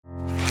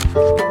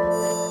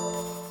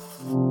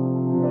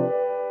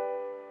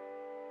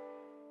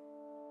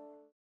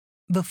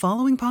The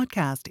following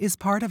podcast is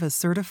part of a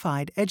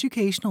certified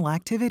educational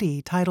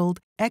activity titled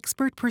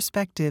Expert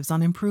Perspectives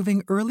on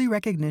Improving Early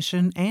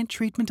Recognition and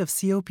Treatment of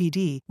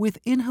COPD with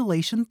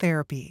Inhalation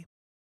Therapy.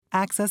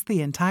 Access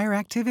the entire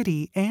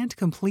activity and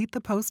complete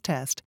the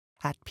post-test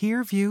at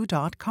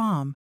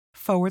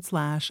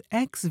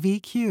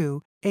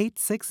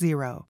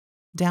peerview.com/XVQ860.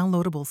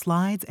 Downloadable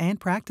slides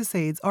and practice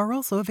aids are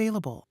also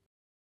available.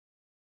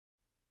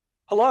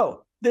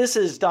 Hello, this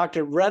is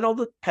Dr.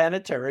 Reynold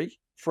Panettieri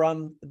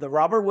from the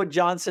Robert Wood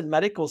Johnson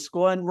Medical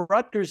School and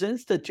Rutgers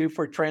Institute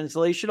for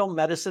Translational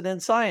Medicine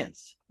and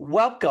Science.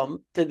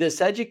 Welcome to this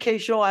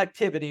educational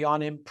activity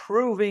on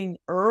improving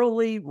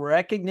early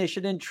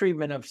recognition and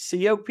treatment of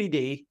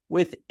COPD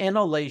with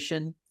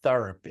inhalation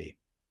therapy.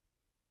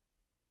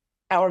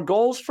 Our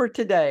goals for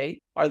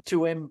today are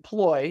to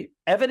employ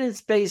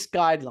evidence-based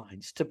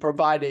guidelines to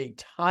provide a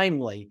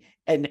timely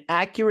and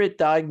accurate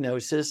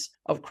diagnosis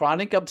of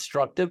chronic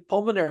obstructive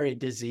pulmonary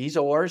disease,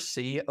 or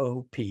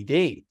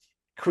COPD.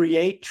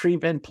 Create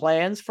treatment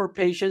plans for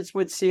patients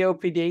with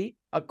COPD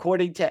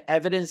according to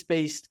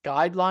evidence-based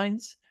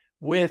guidelines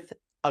with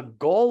a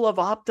goal of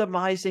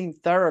optimizing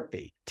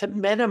therapy to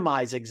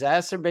minimize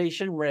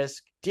exacerbation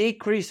risk,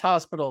 decrease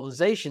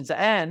hospitalizations,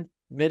 and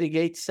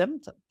mitigate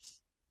symptoms.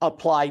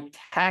 Apply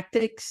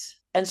tactics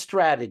and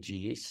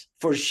strategies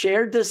for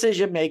shared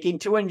decision-making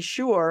to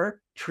ensure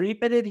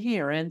treatment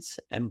adherence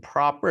and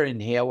proper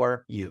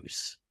inhaler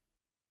use.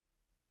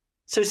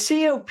 So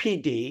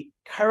COPD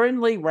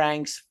currently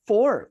ranks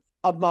fourth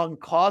among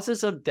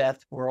causes of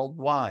death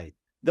worldwide.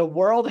 The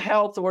World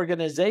Health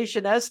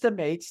Organization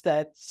estimates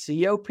that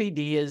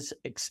COPD is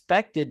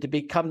expected to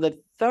become the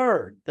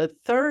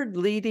third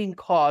leading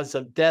cause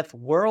of death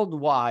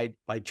worldwide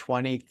by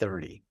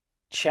 2030.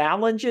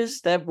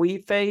 Challenges that we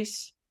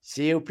face: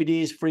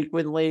 COPD is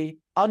frequently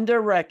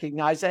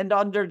under-recognized and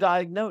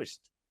underdiagnosed.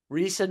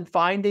 Recent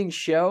findings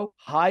show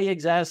high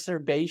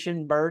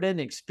exacerbation burden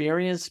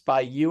experienced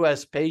by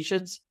U.S.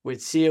 patients with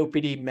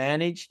COPD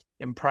managed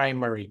in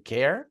primary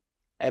care,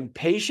 and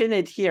patient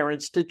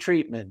adherence to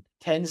treatment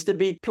tends to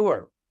be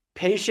poor.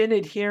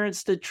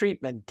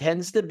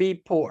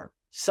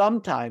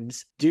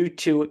 Sometimes due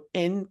to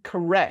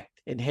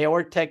incorrect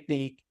inhaler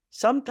technique,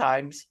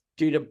 sometimes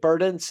due to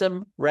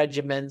burdensome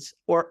regimens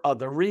or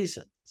other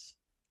reasons.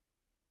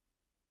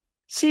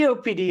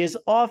 COPD is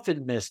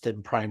often missed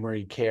in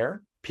primary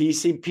care.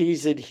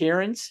 PCP's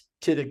adherence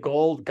to the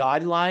GOLD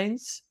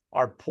guidelines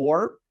are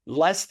poor.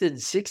 Less than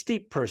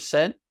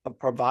 60% of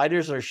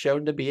providers are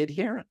shown to be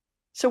adherent.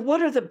 So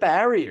what are the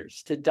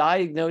barriers to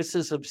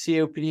diagnosis of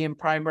COPD in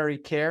primary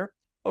care?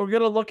 Well, we're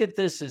going to look at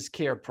this as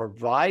care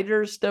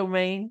providers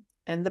domain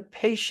and the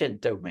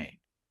patient domain.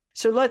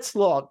 So let's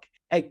look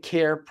at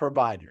care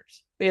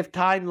providers. We have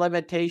time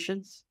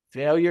limitations,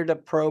 failure to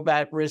probe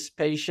at-risk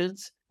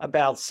patients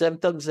about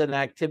symptoms and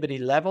activity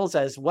levels,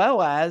 as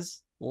well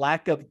as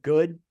lack of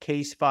good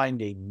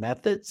case-finding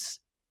methods,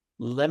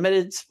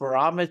 limited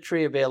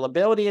spirometry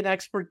availability, and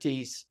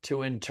expertise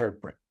to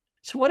interpret.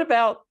 So what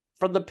about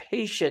from the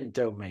patient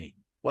domain?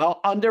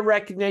 Well,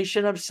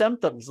 under-recognition of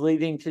symptoms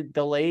leading to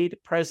delayed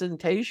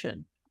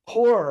presentation,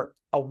 poor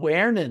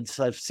awareness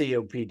of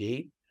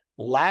COPD,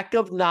 lack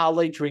of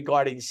knowledge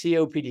regarding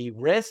COPD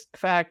risk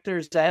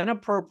factors, and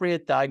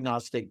appropriate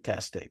diagnostic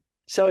testing.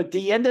 So at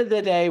the end of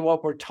the day,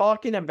 what we're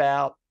talking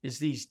about is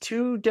these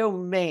two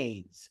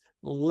domains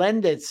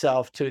lend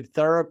itself to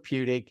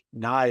therapeutic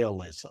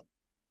nihilism.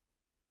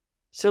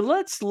 So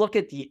let's look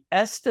at the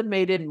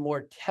estimated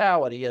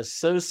mortality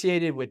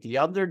associated with the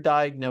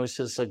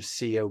underdiagnosis of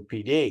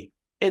COPD.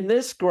 In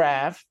this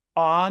graph,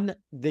 on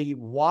the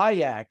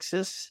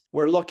y-axis,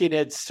 we're looking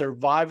at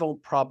survival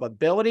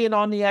probability, and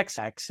on the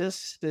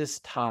x-axis,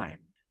 this time.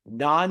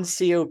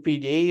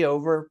 Non-COPD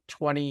over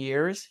 20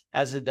 years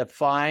as a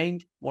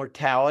defined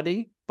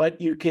mortality,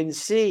 but you can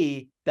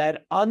see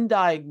that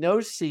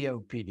undiagnosed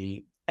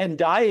COPD and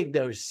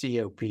diagnosed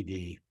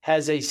COPD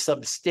has a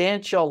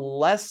substantial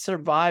less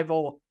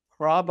survival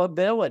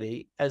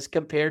probability as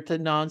compared to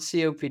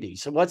non-COPD.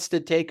 So what's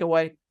the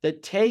takeaway? The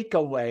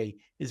takeaway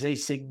is a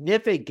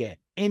significant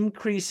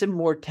increase in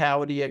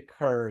mortality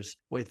occurs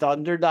with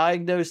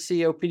underdiagnosed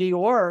COPD,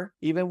 or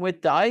even with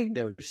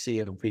diagnosed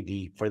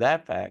COPD for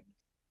that fact.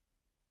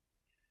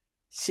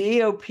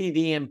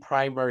 COPD in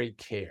primary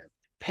care.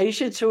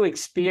 Patients who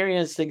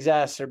experienced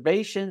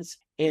exacerbations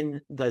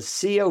in the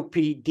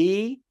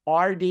COPD,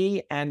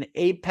 RD, and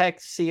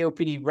APEX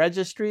COPD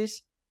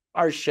registries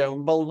are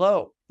shown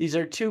below. These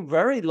are two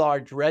very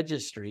large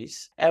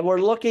registries, and we're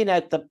looking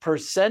at the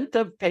percent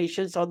of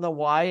patients on the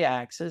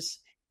y-axis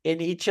in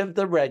each of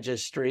the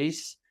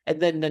registries, and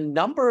then the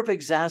number of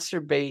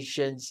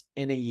exacerbations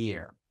in a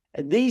year.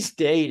 And these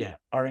data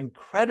are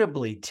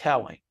incredibly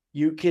telling.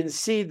 You can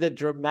see the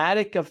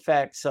dramatic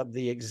effects of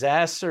the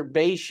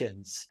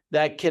exacerbations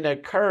that can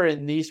occur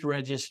in these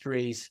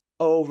registries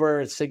over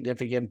a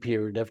significant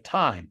period of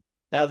time.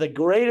 Now, the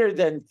greater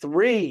than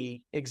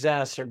 3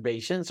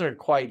 exacerbations are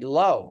quite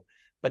low,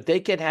 but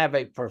they can have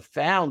a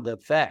profound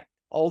effect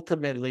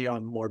ultimately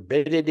on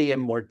morbidity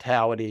and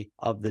mortality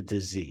of the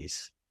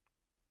disease.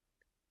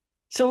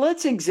 So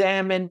let's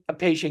examine a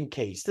patient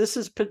case. This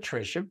is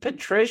Patricia.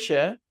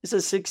 Patricia is a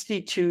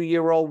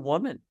 62-year-old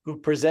woman who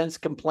presents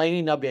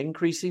complaining of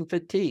increasing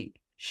fatigue.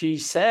 She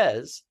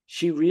says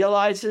she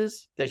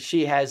realizes that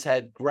she has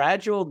had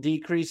gradual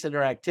decrease in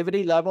her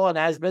activity level and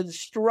has been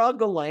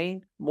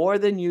struggling more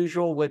than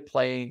usual with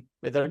playing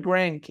with her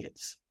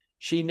grandkids.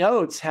 She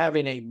notes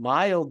having a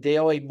mild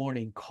daily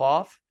morning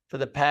cough for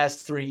the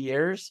past 3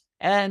 years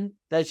and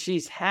that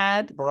she's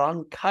had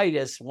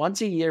bronchitis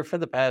once a year for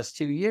the past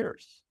 2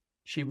 years.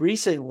 She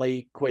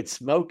recently quit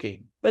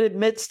smoking, but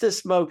admits to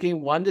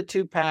smoking 1 to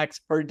 2 packs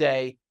per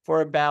day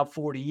for about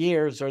 40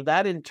 years, or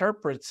that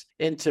interprets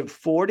into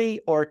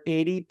 40 or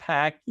 80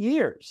 pack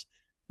years.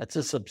 That's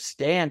a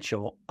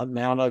substantial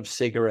amount of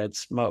cigarette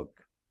smoke.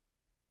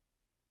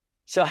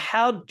 So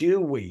how do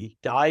we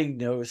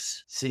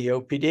diagnose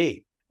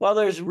COPD? Well,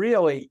 there's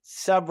really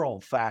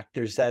several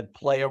factors that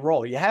play a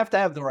role. You have to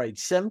have the right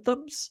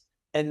symptoms,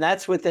 and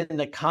that's within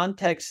the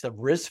context of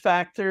risk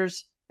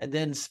factors. And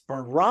then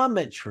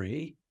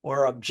spirometry,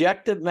 or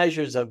objective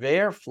measures of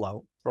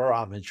airflow,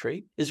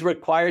 spirometry, is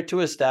required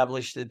to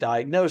establish the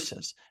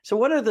diagnosis. So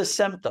what are the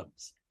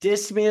symptoms?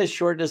 Dyspnea,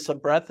 shortness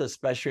of breath,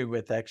 especially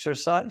with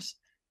exercise.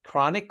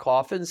 Chronic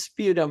cough and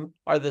sputum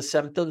are the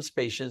symptoms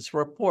patients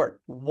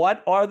report.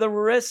 What are the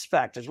risk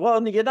factors? Well,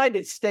 in the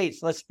United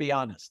States, let's be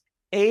honest,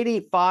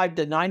 85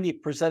 to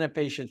 90% of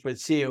patients with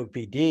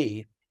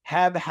COPD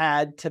have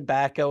had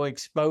tobacco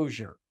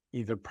exposure,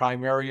 either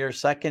primary or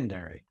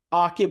secondary.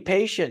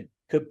 Occupation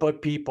could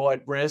put people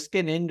at risk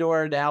in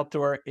indoor and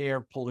outdoor air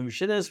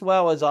pollution, as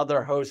well as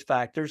other host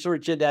factors or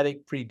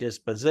genetic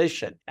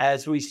predisposition,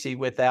 as we see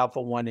with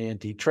alpha-1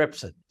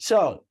 antitrypsin.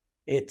 So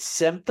it's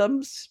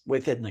symptoms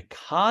within the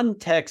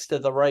context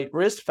of the right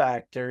risk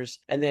factors,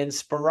 and then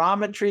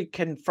spirometry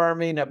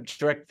confirming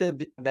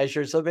objective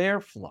measures of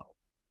airflow.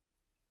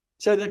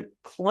 So the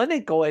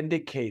clinical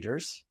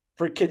indicators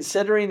for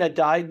considering a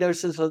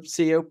diagnosis of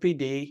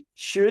COPD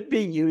should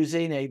be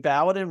using a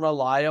valid and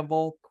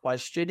reliable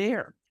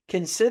questionnaire.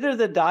 Consider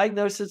the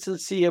diagnosis of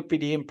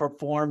COPD and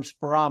perform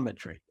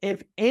spirometry.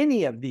 If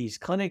any of these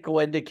clinical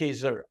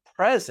indicators are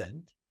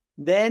present,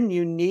 then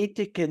you need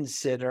to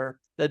consider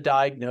the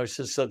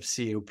diagnosis of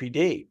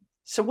COPD.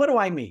 So what do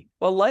I mean?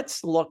 Well,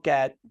 let's look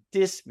at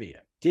dyspnea.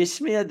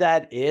 Dyspnea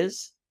that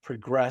is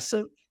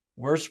progressive,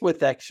 worse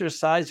with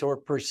exercise, or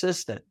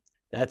persistent.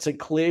 That's a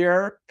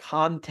clear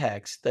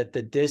context that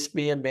the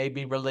dyspnea may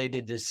be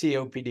related to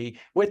COPD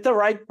with the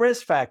right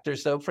risk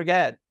factors. Don't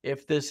forget,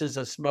 if this is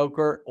a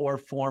smoker or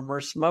former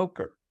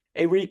smoker.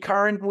 A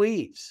recurrent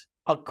wheeze,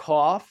 a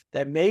cough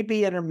that may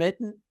be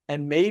intermittent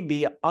and may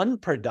be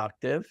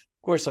unproductive.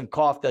 Of course, a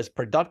cough that's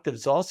productive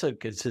is also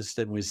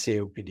consistent with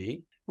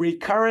COPD.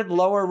 Recurrent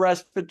lower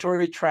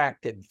respiratory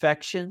tract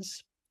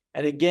infections.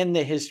 And again,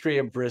 the history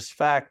of risk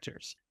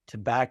factors.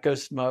 Tobacco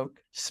smoke,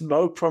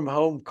 smoke from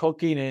home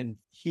cooking and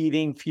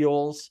heating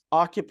fuels,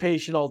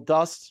 occupational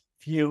dust,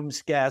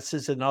 fumes,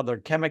 gases, and other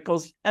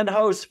chemicals, and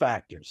host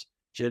factors,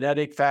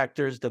 genetic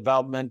factors,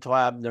 developmental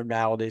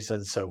abnormalities,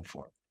 and so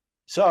forth.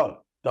 So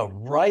the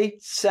right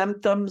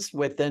symptoms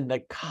within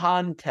the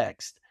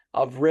context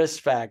of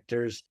risk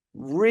factors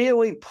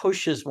really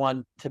pushes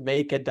one to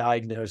make a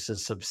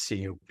diagnosis of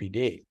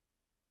COPD.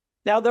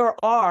 Now, there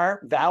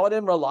are valid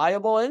and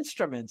reliable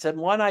instruments, and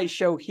one I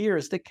show here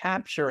is the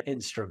capture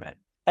instrument.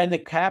 And the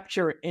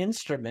capture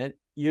instrument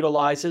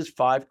utilizes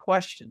 5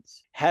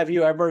 questions. Have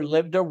you ever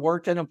lived or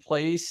worked in a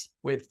place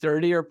with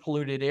dirty or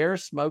polluted air,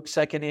 smoke,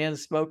 secondhand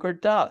smoke, or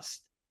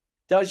dust?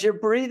 Does your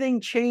breathing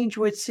change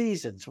with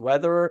seasons,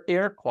 weather, or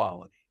air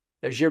quality?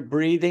 Does your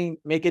breathing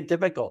make it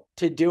difficult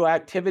to do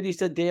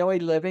activities of daily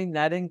living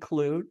that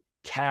include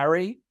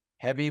carry,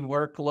 heavy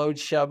workload,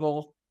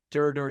 shovel,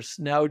 dirt or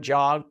snow,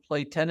 jog,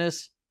 play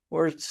tennis,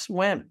 or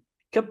swim?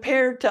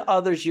 Compared to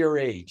others your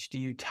age, do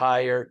you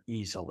tire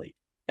easily?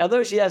 Now,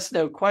 those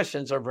yes/no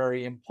questions are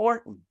very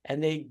important,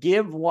 and they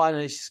give one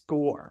a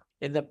score.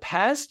 In the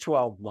past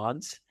 12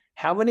 months,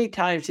 how many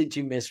times did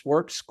you miss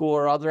work, school,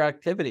 or other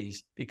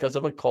activities because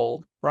of a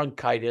cold,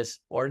 bronchitis,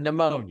 or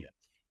pneumonia?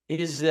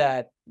 Is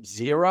that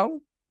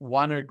 0,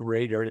 1, or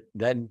greater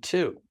than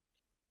 2?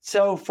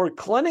 So for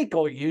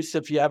clinical use,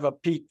 if you have a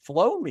peak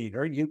flow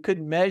meter, you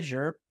could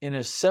measure in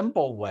a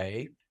simple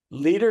way,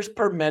 liters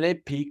per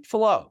minute peak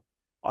flow.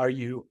 Are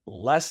you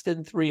less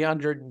than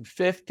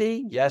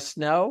 350? Yes,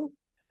 no.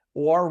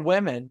 Or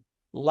women,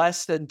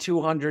 less than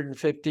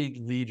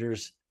 250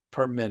 liters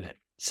per minute.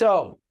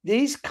 So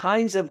these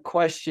kinds of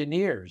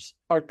questionnaires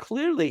are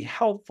clearly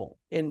helpful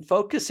in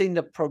focusing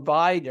the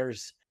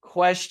provider's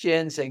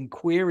questions and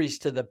queries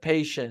to the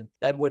patient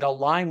that would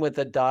align with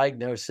the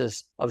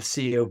diagnosis of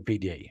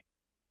COPD.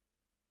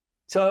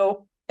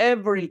 So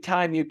every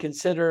time you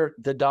consider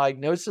the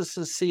diagnosis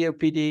of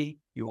COPD,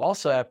 you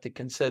also have to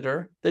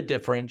consider the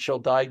differential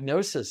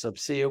diagnosis of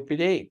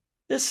COPD.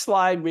 This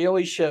slide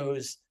really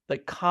shows the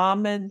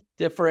common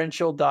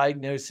differential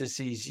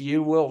diagnoses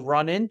you will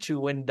run into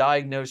when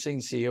diagnosing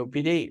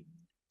COPD.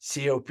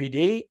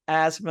 COPD,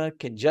 asthma,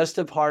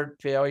 congestive heart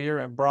failure,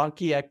 and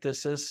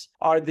bronchiectasis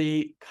are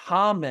the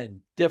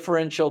common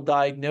differential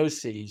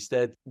diagnoses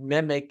that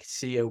mimic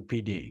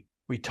COPD.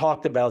 We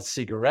talked about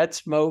cigarette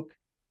smoke.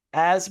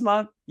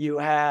 Asthma, you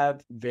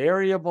have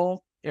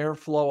variable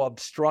airflow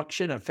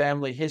obstruction, a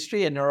family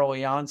history, and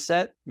early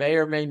onset, may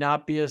or may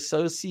not be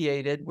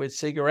associated with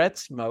cigarette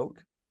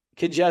smoke.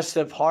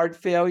 Congestive heart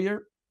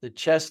failure, the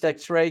chest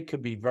x-ray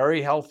could be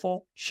very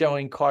helpful,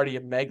 showing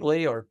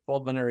cardiomegaly or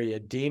pulmonary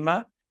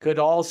edema. Could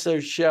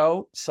also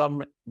show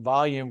some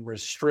volume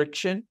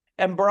restriction.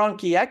 And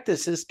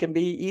bronchiectasis can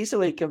be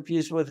easily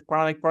confused with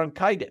chronic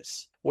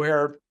bronchitis,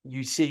 where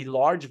you see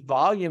large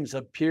volumes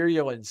of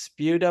purulent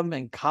sputum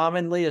and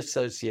commonly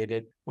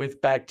associated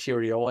with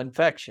bacterial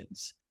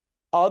infections.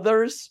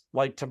 Others,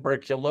 like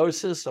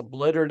tuberculosis,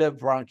 obliterative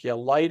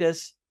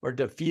bronchiolitis, or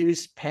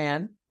diffuse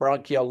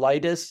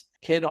panbronchiolitis,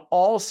 can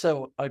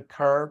also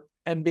occur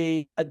and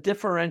be a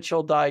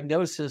differential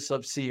diagnosis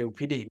of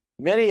COPD.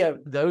 Many of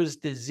those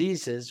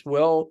diseases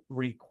will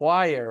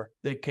require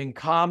the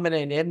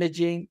concomitant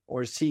imaging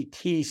or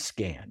CT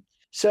scan.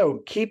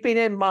 So keeping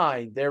in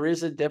mind, there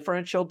is a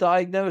differential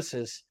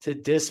diagnosis to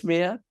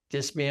dyspnea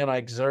and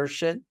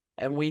exertion,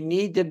 and we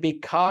need to be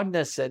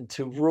cognizant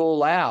to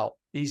rule out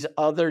these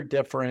other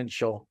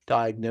differential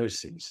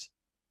diagnoses.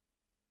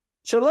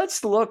 So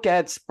let's look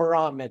at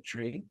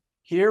spirometry.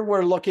 Here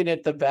we're looking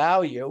at the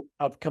value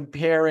of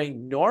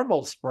comparing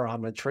normal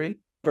spirometry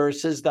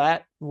versus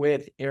that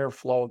with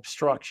airflow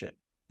obstruction.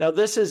 Now,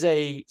 this is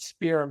a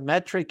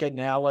spirometric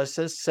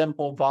analysis,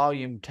 simple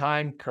volume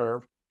time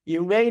curve.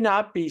 You may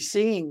not be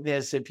seeing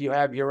this if you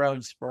have your own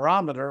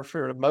spirometer.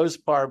 For the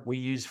most part, we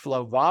use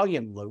flow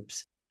volume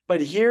loops.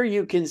 But here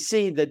you can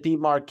see the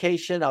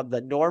demarcation of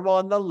the normal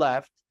on the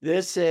left.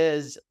 This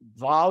is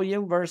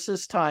volume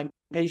versus time.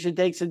 Patient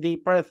takes a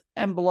deep breath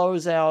and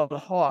blows out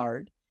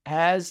hard.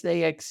 As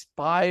they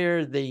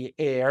expire the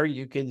air,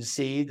 you can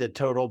see the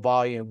total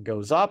volume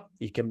goes up.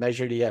 You can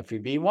measure the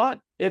FEV1.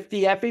 If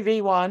the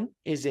FEV1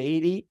 is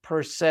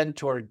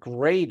 80% or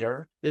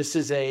greater, this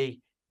is a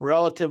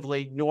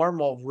relatively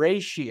normal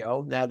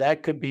ratio. Now,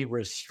 that could be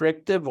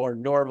restrictive or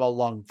normal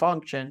lung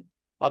function.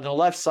 On the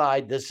left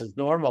side, this is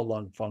normal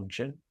lung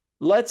function.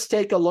 Let's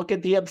take a look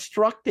at the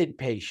obstructed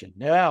patient.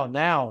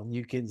 Now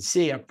you can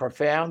see a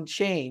profound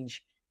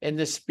change in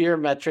the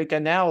spirometric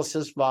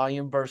analysis,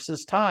 volume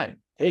versus time.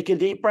 Take a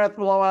deep breath,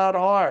 blow out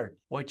hard.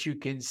 What you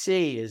can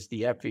see is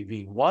the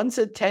FEV1's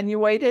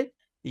attenuated.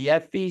 The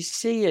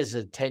FVC is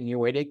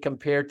attenuated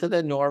compared to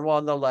the normal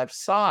on the left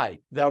side.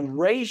 The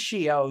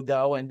ratio,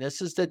 though, and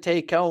this is the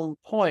take-home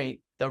point,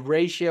 the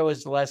ratio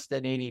is less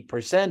than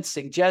 80%,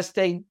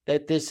 suggesting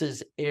that this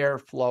is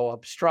airflow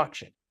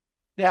obstruction.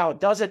 Now, it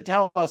doesn't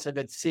tell us if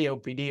it's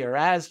COPD or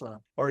asthma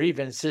or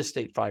even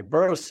cystic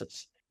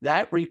fibrosis.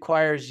 That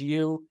requires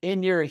you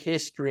in your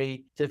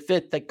history to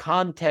fit the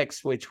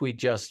context which we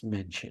just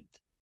mentioned.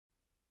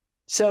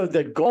 So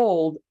the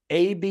GOLD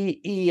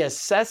ABE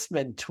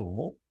assessment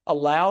tool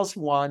allows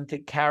one to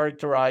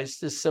characterize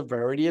the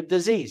severity of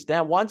disease.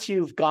 Now, once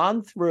you've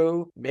gone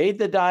through, made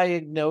the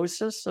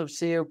diagnosis of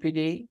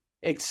COPD,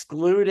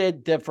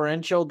 excluded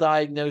differential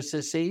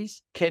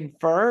diagnoses,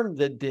 confirmed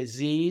the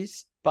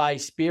disease by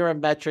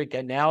spirometric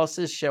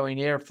analysis showing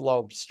airflow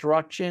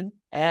obstruction,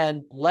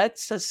 and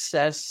let's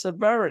assess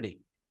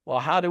severity. Well,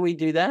 how do we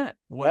do that?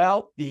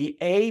 Well, the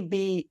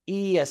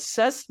ABE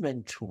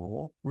assessment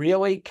tool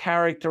really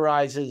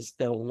characterizes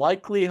the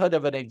likelihood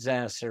of an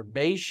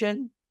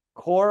exacerbation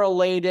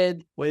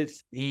correlated with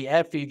the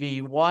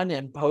FEV1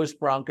 and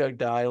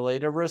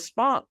post-bronchodilator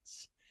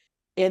response.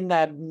 In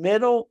that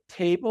middle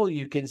table,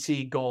 you can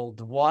see GOLD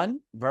 1,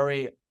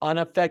 very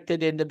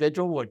unaffected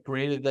individual with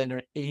greater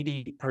than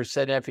 80%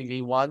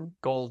 FEV1,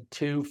 GOLD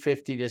 2,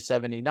 50 to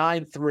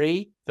 79,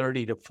 3,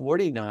 30 to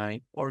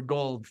 49, or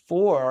GOLD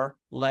 4,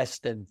 less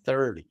than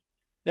 30.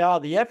 Now,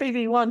 the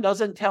FEV1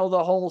 doesn't tell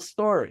the whole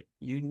story.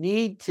 You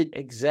need to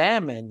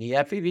examine the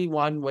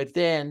FEV1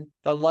 within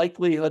the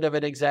likelihood of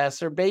an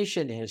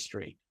exacerbation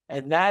history,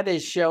 and that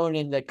is shown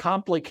in the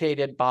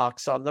complicated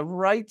box on the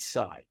right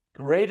side.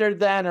 Greater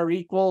than or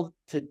equal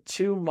to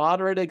 2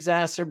 moderate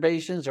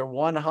exacerbations or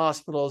 1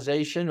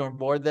 hospitalization or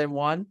more than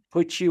 1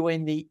 puts you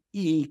in the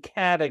E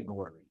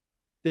category.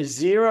 The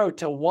 0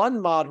 to 1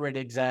 moderate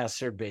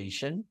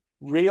exacerbation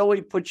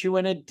really puts you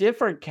in a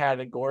different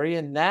category,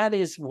 and that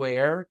is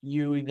where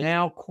you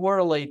now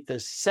correlate the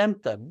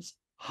symptoms,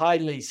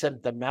 highly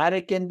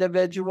symptomatic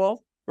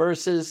individual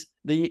versus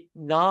the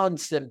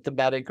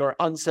non-symptomatic or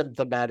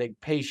unsymptomatic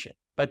patient.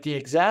 But the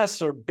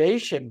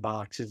exacerbation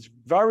box is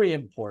very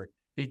important,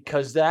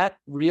 because that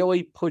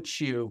really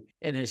puts you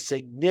in a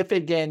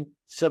significant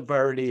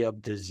severity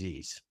of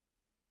disease.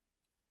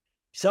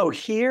 So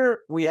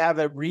here we have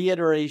a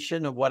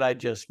reiteration of what I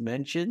just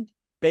mentioned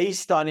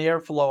based on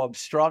airflow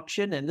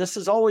obstruction, and this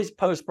is always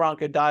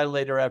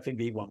post-bronchodilator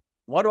FEV1.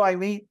 What do I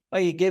mean? Well,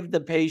 you give the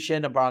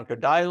patient a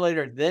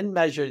bronchodilator, then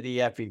measure the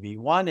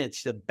FEV1.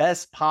 It's the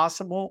best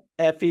possible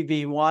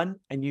FEV1,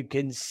 and you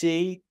can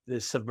see the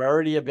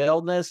severity of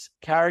illness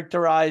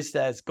characterized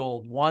as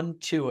gold 1,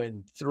 2,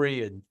 and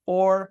 3, and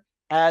 4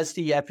 as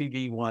the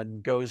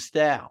FEV1 goes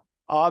down.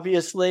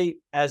 Obviously,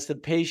 as the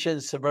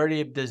patient's severity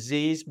of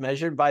disease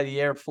measured by the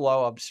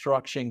airflow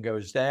obstruction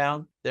goes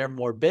down, their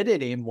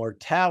morbidity and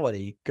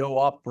mortality go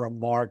up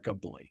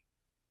remarkably.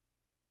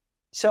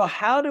 So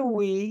how do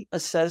we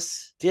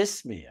assess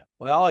dyspnea?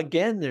 Well,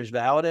 again, there's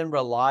valid and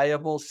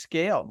reliable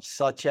scales,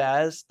 such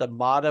as the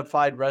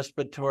Modified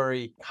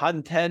Respiratory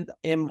Content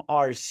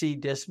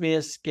MRC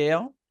Dyspnea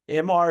Scale.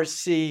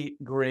 MRC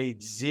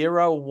grades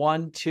 0,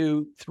 1,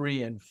 2,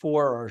 3, and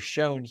 4 are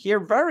shown here.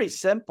 Very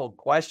simple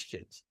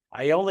questions.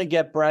 I only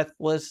get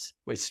breathless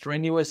with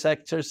strenuous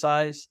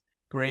exercise.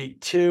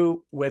 Grade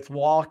 2 with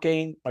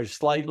walking or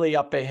slightly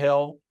up a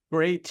hill.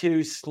 Grade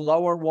 2,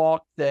 slower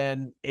walk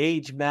than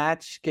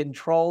age-matched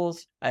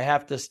controls. I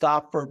have to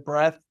stop for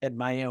breath at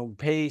my own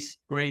pace.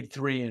 Grade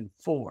 3 and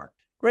 4.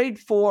 Grade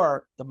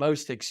 4, the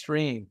most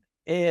extreme,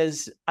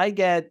 is I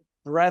get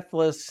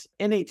breathless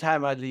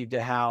anytime I leave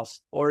the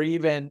house or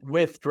even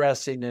with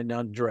dressing and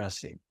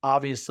undressing.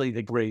 Obviously,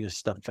 the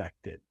greatest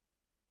affected.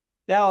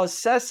 Now,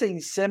 assessing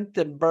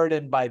symptom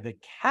burden by the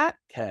CAT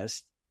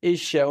test is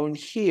shown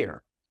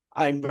here.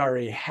 I'm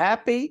very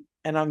happy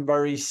and I'm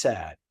very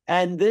sad.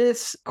 And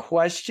this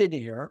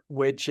questionnaire,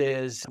 which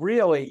is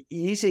really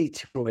easy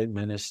to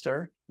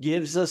administer,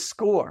 gives a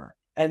score.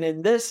 And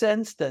in this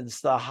instance,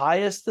 the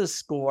highest the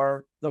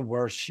score, the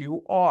worse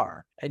you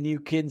are. And you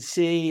can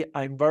see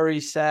I'm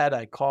very sad.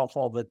 I cough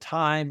all the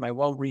time. I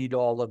won't read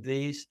all of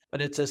these,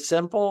 but it's a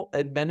simple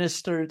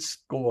administered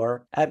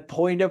score at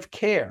point of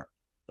care.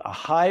 The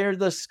higher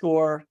the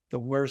score, the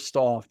worse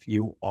off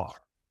you are.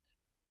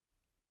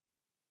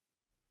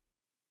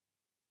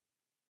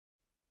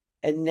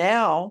 And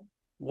now,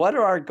 what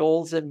are our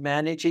goals in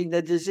managing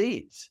the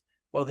disease?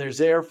 Well, there's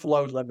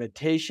airflow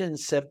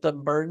limitations,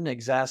 symptom burden,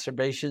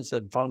 exacerbations,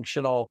 and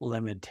functional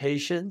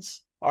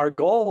limitations. Our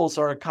goals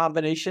are a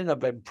combination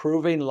of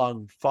improving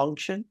lung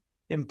function,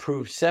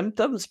 improve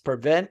symptoms,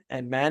 prevent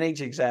and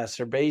manage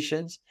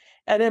exacerbations,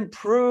 and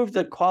improve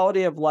the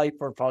quality of life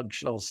or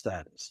functional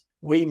status.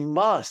 We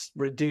must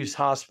reduce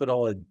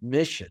hospital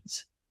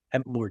admissions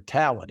and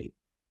mortality.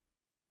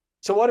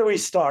 So what do we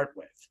start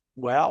with?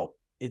 Well,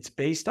 it's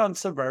based on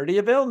severity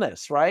of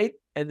illness, right?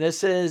 And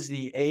this is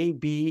the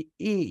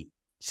ABE.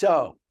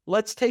 So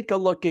let's take a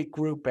look at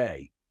Group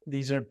A.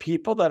 These are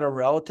people that are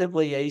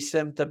relatively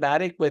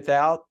asymptomatic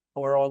without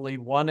or only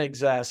one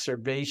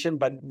exacerbation,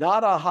 but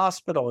not a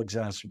hospital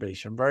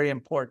exacerbation. Very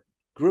important.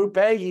 Group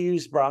A, you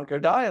use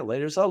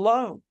bronchodilators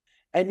alone.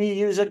 And you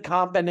use a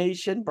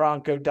combination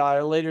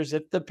bronchodilators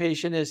if the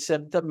patient is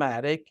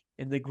symptomatic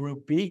in the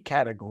Group B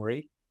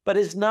category, but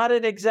is not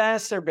an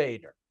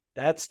exacerbator.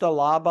 That's the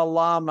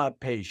LABA-LAMA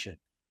patient.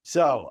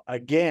 So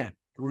again,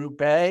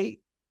 Group A,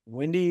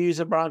 when do you use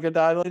a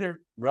bronchodilator?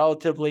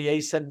 Relatively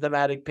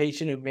asymptomatic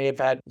patient who may have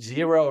had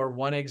 0 or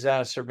 1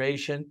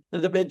 exacerbation.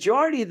 The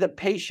majority of the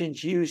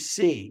patients you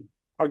see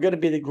are going to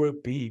be the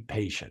Group B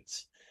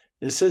patients.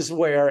 This is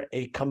where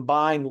a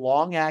combined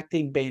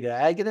long-acting beta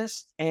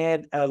agonist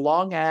and a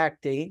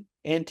long-acting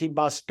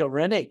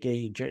antimuscarinic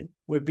agent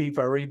would be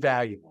very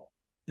valuable.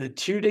 The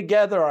two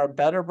together are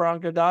better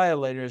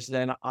bronchodilators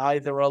than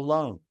either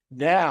alone.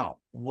 Now,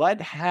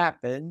 what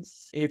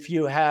happens if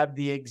you have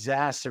the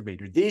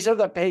exacerbator? These are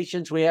the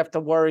patients we have to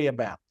worry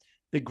about,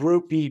 the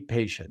Group B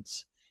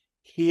patients.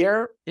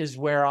 Here is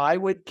where I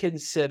would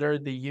consider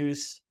the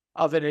use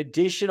of an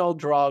additional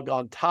drug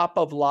on top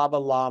of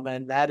LABA-LAMA,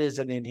 and that is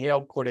an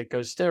inhaled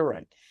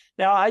corticosteroid.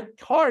 Now, I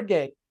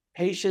target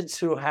patients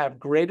who have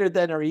greater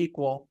than or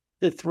equal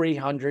to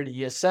 300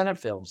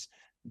 eosinophils.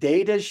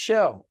 Data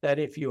show that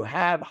if you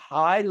have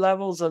high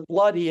levels of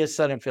blood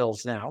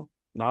eosinophils now,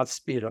 not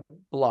sputum,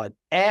 blood,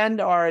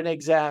 and are an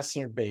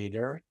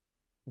exacerbator,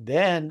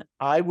 then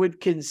I would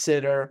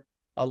consider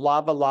a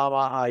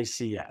LABA-LAMA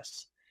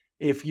ICS.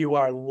 If you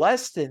are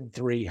less than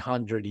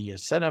 300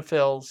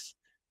 eosinophils,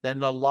 then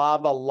the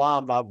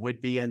LABA-LAMA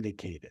would be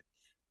indicated.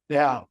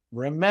 Now,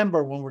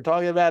 remember, when we're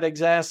talking about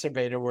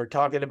exacerbator, we're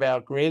talking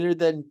about greater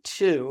than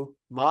 2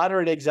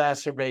 moderate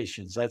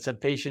exacerbations. That's a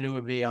patient who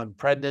would be on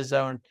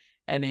prednisone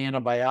and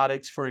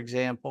antibiotics, for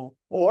example,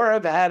 or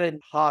have had a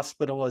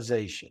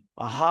hospitalization.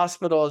 A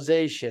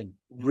hospitalization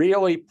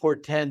really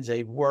portends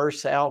a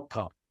worse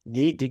outcome.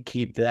 Need to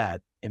keep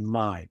that in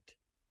mind.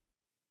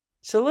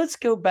 So let's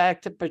go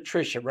back to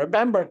Patricia.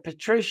 Remember,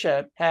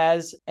 Patricia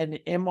has an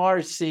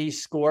MRC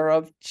score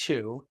of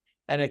 2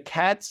 and a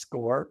CAT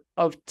score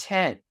of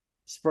 10.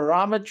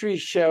 Spirometry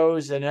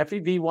shows an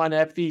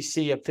FEV1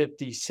 FVC of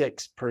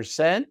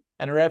 56%,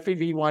 and her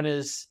FEV1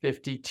 is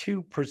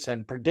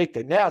 52%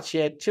 predicted. Now, she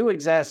had 2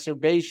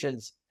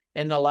 exacerbations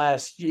in the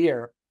last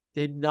year,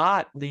 did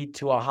not lead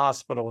to a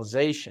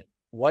hospitalization.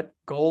 What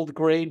gold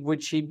grade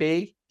would she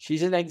be?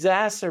 She's an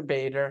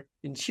exacerbator,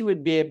 and she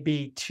would be a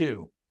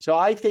B2. So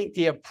I think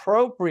the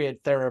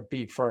appropriate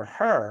therapy for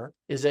her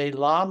is a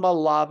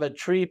LAMA-LABA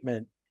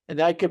treatment And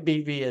that could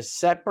be via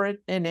separate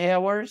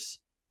inhalers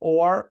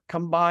or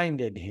combined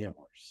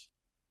inhalers.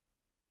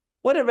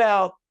 What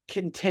about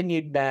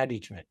continued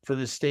management for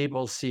the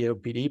stable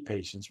COPD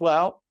patients?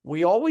 Well,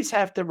 we always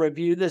have to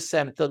review the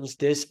symptoms,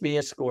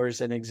 dyspnea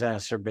scores, and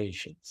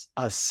exacerbations.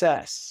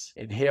 Assess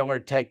inhaler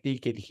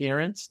technique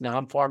adherence,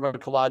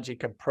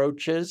 non-pharmacologic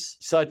approaches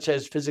such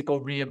as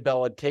physical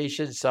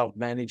rehabilitation,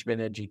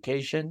 self-management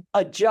education.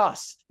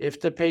 Adjust.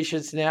 If the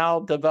patient's now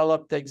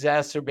developed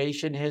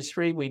exacerbation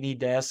history, we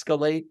need to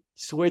escalate,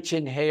 switch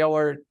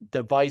inhaler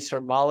device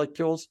or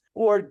molecules,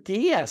 or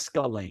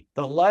de-escalate.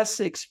 The less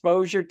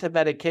exposure to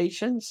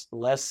medications,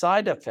 less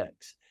side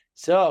effects.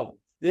 So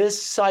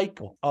this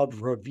cycle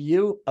of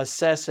review,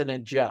 assess, and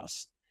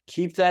adjust,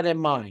 keep that in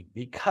mind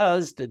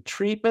because the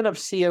treatment of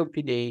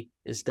COPD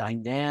is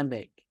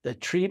dynamic. The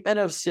treatment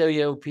of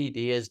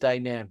COPD is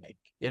dynamic.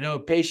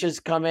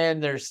 Patients come in,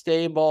 they're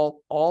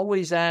stable.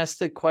 Always ask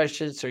the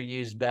questions or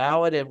use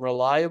valid and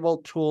reliable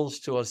tools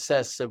to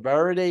assess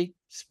severity,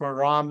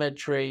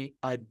 spirometry,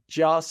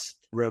 adjust,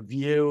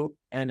 review,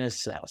 and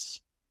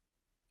assess.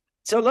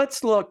 So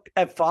let's look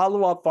at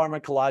follow-up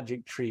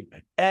pharmacologic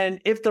treatment.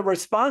 And if the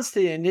response to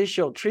the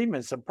initial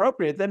treatment is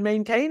appropriate, then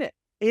maintain it.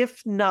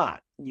 If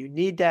not, you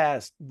need to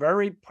ask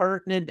very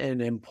pertinent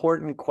and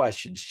important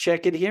questions.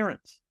 Check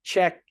adherence.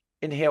 Check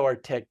inhaler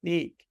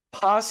technique.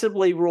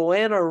 Possibly rule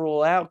in or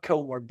rule out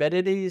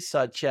comorbidities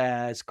such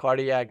as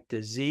cardiac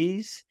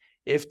disease.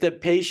 If the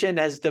patient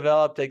has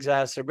developed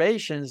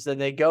exacerbations, then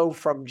they go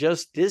from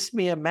just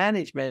dyspnea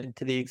management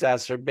to the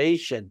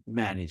exacerbation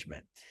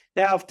management.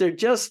 Now, if they're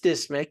just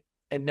dyspneic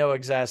and no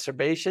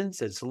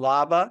exacerbations, it's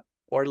LABA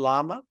or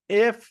LAMA.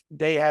 If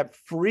they have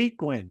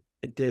frequent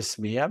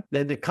dyspnea,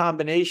 then the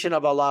combination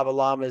of a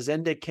LABA-LAMA is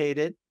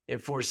indicated.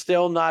 If we're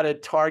still not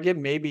at target,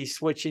 maybe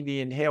switching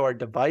the inhaler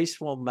device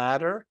will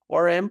matter,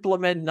 or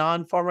implement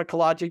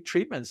non-pharmacologic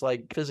treatments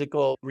like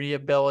physical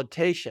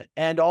rehabilitation,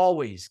 and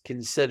always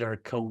consider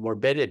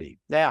comorbidity.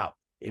 Now,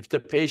 if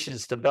the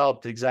patient's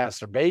developed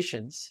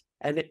exacerbations,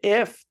 and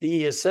if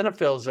the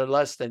eosinophils are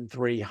less than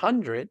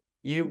 300,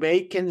 you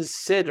may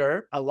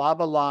consider a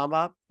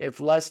LABA-LAMA. If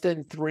less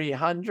than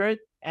 300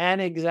 and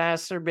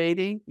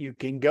exacerbating, you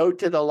can go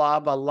to the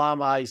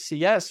LABA-LAMA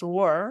ICS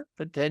or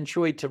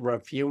potentially to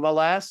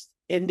roflumilast,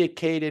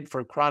 indicated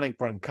for chronic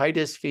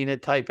bronchitis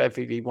phenotype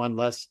FEV1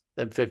 less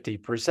than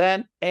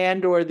 50%,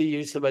 and or the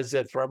use of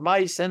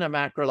azithromycin, a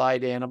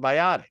macrolide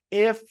antibiotic.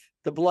 If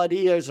the blood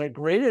EOs are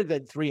greater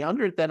than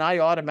 300, then I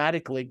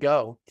automatically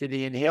go to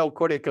the inhaled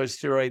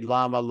corticosteroid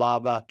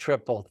LAMA-LABA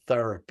triple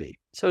therapy.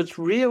 So it's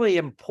really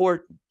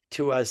important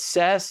to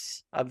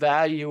assess,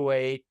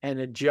 evaluate, and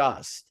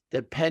adjust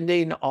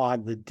depending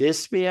on the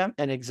dyspnea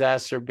and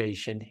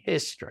exacerbation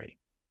history.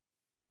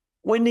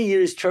 When to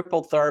use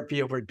triple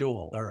therapy over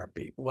dual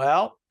therapy?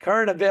 Well,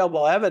 current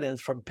available evidence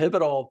from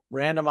pivotal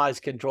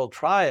randomized controlled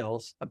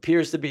trials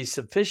appears to be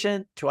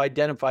sufficient to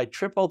identify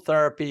triple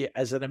therapy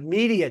as an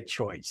immediate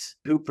choice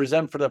who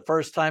present for the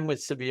first time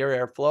with severe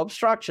airflow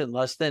obstruction,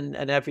 less than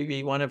an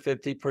FEV1 of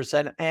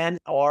 50%, and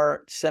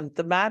are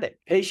symptomatic.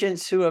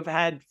 Patients who have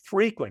had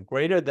frequent,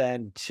 greater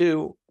than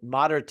 2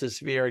 moderate to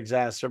severe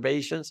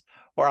exacerbations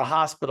or a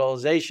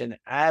hospitalization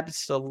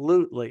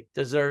absolutely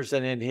deserves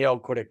an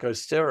inhaled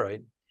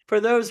corticosteroid. For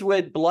those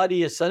with blood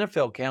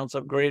eosinophil counts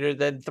of greater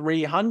than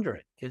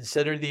 300,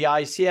 consider the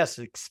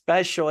ICS,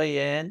 especially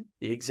in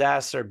the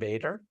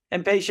exacerbator,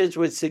 and patients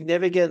with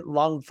significant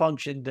lung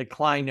function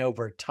decline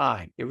over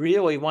time. You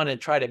really want to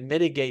try to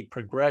mitigate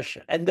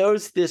progression. And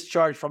those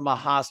discharged from a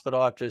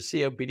hospital after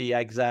COPD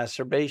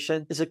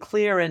exacerbation is a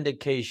clear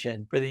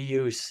indication for the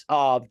use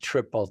of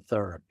triple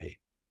therapy.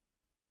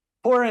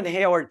 Poor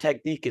inhaler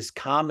technique is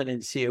common in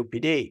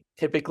COPD.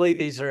 Typically,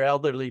 these are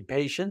elderly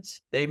patients.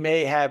 They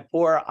may have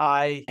poor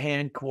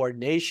eye-hand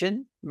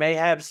coordination, may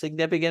have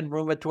significant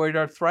rheumatoid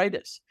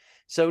arthritis.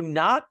 So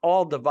not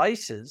all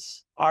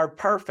devices are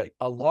perfect.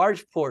 A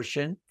large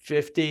portion,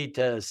 50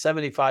 to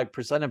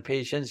 75% of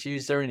patients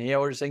use their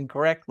inhalers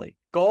incorrectly.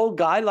 GOLD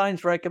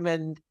guidelines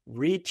recommend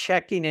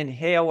rechecking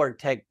inhaler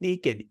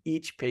technique at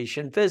each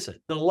patient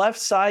visit. The left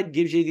side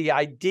gives you the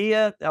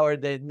idea or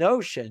the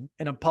notion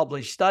in a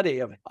published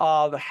study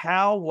of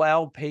how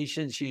well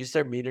patients use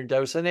their metered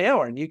dose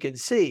inhaler. And you can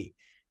see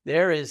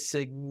there is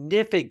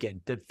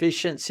significant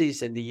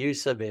deficiencies in the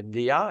use of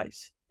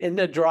MDIs. In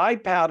the dry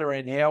powder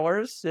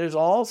inhalers, there's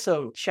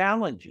also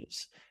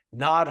challenges.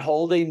 Not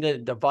holding the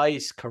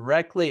device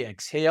correctly,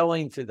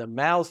 exhaling through the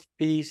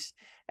mouthpiece,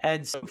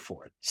 and so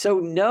forth. So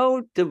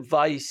no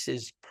device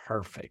is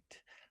perfect.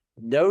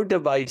 No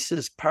device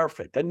is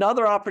perfect.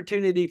 Another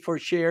opportunity for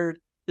shared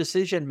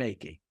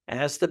decision-making.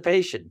 Ask the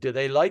patient, do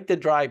they like the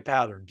dry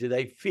powder? Do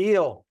they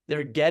feel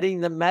they're getting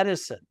the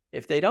medicine?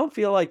 If they don't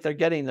feel like they're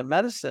getting the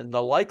medicine,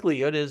 the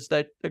likelihood is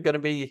that they're going to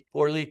be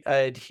poorly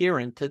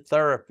adherent to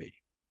therapy.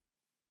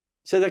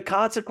 So the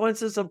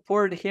consequences of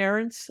poor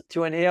adherence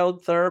to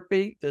inhaled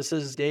therapy, this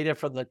is data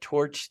from the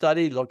TORCH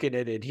study looking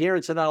at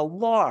adherence in a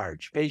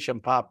large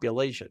patient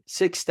population,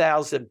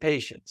 6,000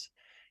 patients.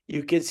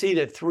 You can see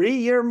the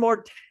 3-year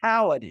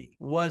mortality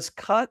was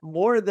cut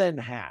more than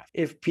half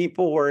if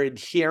people were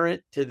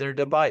adherent to their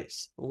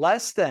device.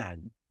 Less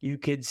than, you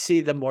can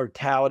see the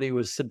mortality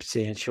was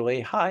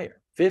substantially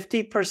higher.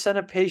 50%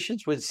 of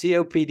patients with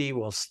COPD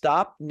will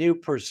stop new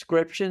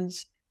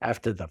prescriptions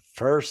after the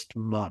first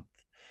month.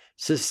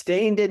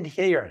 Sustained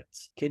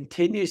adherence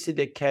continues to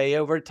decay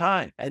over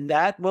time, and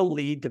that will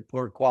lead to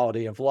poor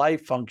quality of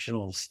life,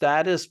 functional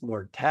status,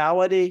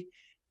 mortality,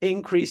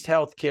 increased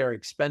healthcare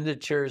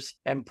expenditures,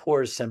 and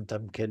poor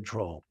symptom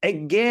control.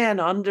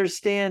 Again,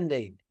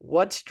 understanding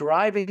what's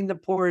driving the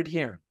poor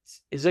adherence.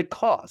 Is it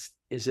cost?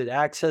 Is it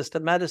access to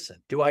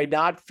medicine? Do I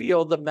not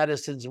feel the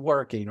medicine's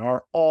working?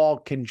 Are all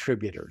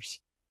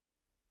contributors?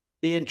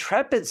 The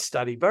Intrepid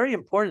study, very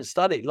important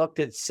study, looked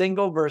at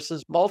single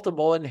versus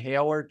multiple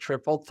inhaler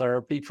triple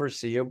therapy for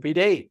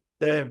COPD.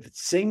 The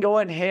single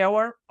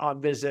inhaler on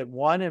visit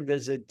 1 and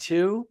visit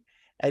 2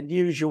 and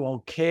usual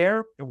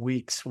care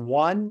weeks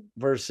 1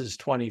 versus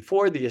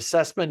 24. The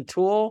assessment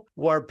tool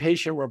were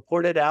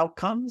patient-reported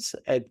outcomes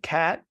at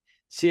CAT,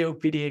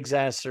 COPD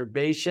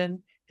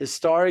exacerbation,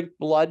 historic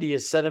blood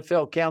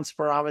eosinophil count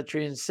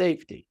spirometry, and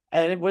safety.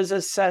 And it was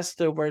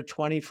assessed over a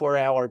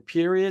 24-hour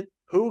period.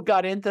 Who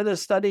got into the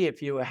study?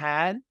 If you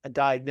had a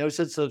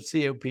diagnosis of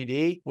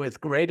COPD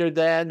with greater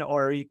than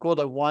or equal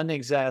to 1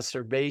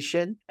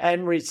 exacerbation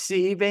and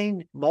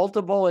receiving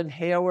multiple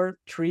inhaler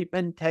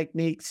treatment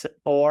techniques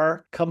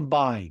or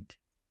combined.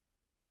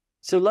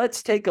 So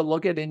let's take a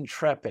look at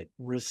Intrepid.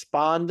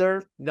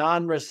 Responder,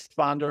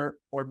 non-responder,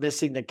 or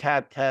missing the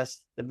CAT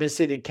test. The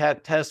missing the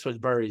CAT test was a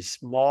very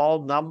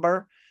small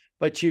number,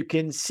 but you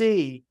can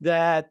see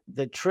that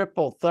the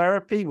triple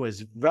therapy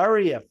was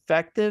very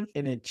effective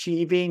in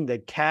achieving the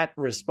CAT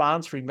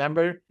response.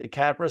 Remember the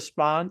CAT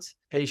response,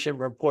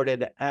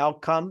 patient-reported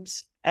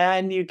outcomes.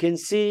 And you can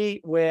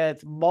see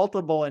with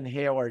multiple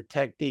inhaler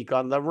technique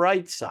on the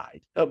right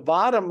side. The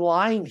bottom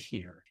line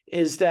here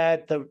is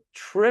that the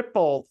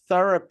triple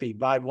therapy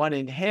by 1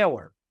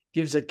 inhaler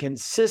gives a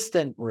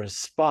consistent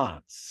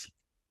response.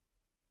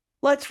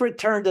 Let's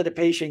return to the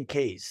patient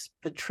case,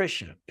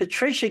 Patricia.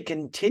 Patricia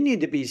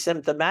continued to be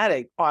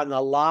symptomatic on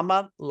the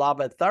LAMA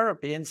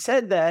therapy and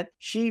said that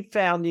she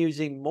found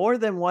using more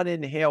than 1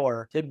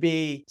 inhaler to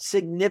be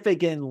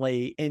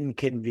significantly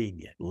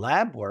inconvenient.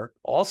 Lab work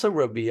also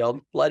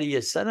revealed blood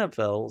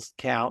eosinophils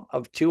count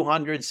of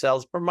 200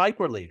 cells per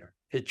microliter.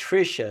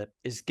 Patricia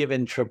is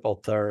given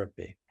triple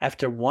therapy.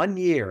 After 1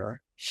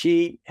 year,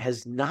 she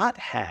has not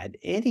had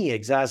any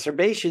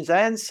exacerbations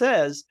and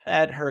says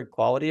that her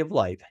quality of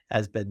life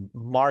has been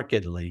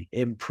markedly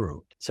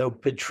improved. So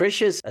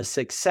Patricia's a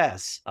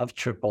success of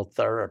triple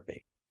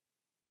therapy.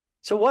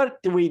 So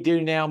what do we do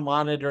now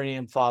monitoring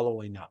and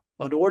following up?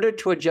 In order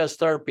to adjust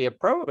therapy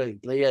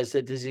appropriately as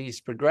the disease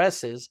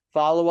progresses,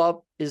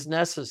 follow-up is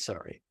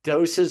necessary.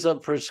 Doses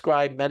of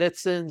prescribed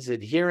medicines,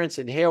 adherence,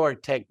 inhaler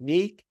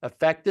technique,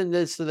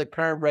 effectiveness of the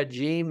current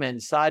regime,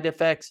 and side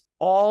effects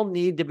all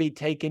need to be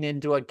taken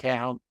into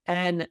account,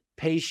 and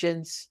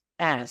patients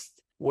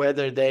asked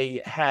whether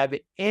they have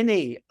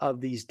any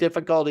of these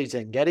difficulties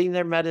in getting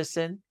their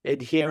medicine,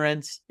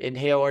 adherence,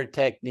 inhaler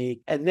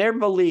technique, and their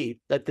belief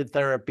that the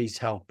therapy's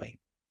helping.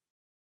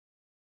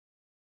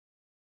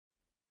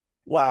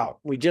 Wow,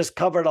 we just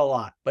covered a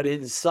lot, but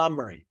in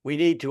summary, we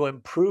need to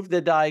improve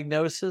the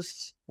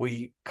diagnosis.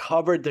 We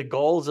covered the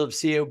goals of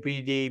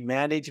COPD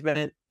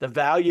management, the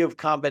value of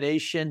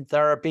combination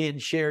therapy,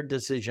 and shared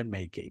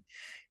decision-making.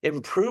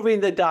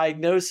 Improving the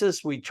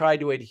diagnosis, we try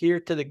to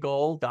adhere to the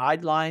goal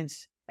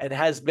guidelines and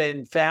has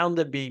been found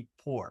to be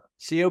poor.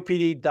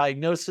 COPD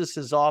diagnosis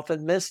is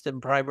often missed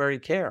in primary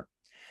care.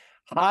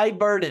 High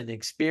burden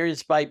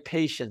experienced by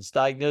patients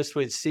diagnosed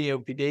with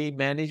COPD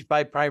managed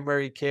by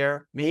primary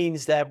care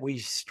means that we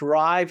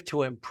strive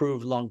to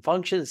improve lung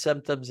function,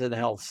 symptoms, and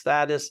health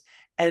status,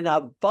 and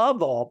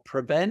above all,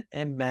 prevent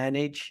and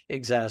manage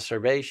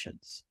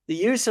exacerbations. The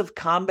use of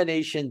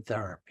combination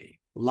therapy.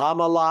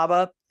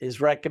 LAMA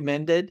is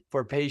recommended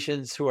for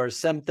patients who are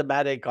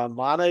symptomatic on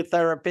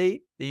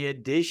monotherapy. The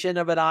addition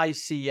of an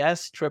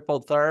ICS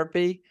triple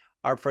therapy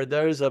are for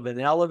those of an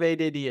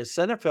elevated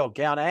eosinophil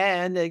count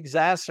and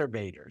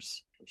exacerbators.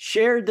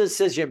 Shared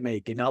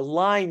decision-making.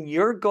 Align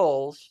your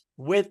goals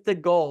with the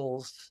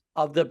goals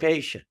of the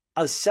patient.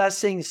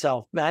 Assessing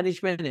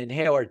self-management,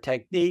 inhaler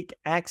technique,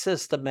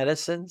 access to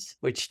medicines,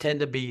 which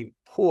tend to be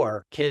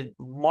poor, can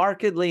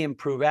markedly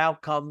improve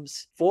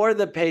outcomes for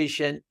the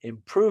patient,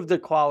 improve the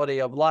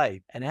quality of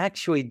life, and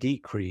actually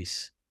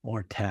decrease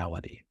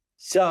mortality.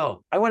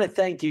 So I want to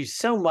thank you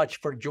so much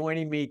for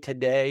joining me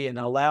today and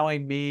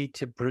allowing me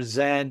to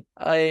present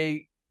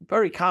a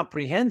very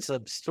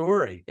comprehensive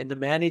story in the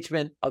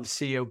management of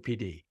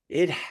COPD.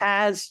 It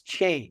has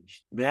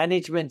changed.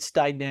 Management's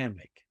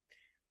dynamic.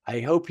 I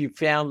hope you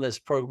found this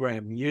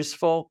program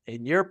useful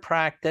in your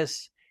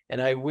practice,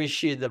 and I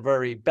wish you the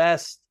very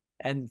best,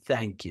 and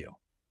thank you.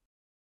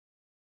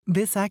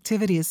 This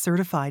activity is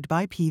certified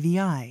by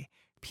PVI,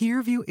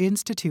 Peerview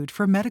Institute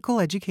for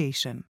Medical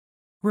Education.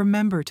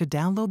 Remember to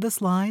download the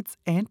slides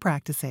and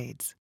practice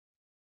aids.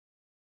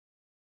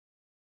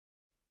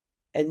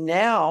 And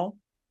now,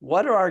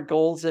 what are our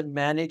goals in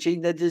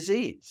managing the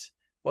disease?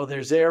 Well,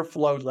 there's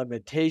airflow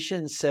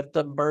limitations,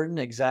 symptom burden,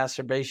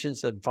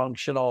 exacerbations, and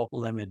functional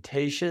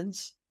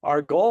limitations.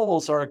 Our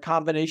goals are a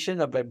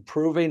combination of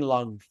improving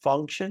lung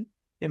function,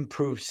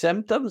 improve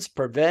symptoms,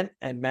 prevent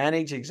and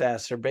manage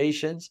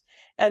exacerbations,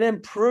 and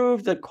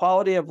improve the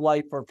quality of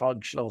life or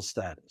functional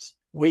status.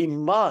 We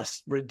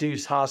must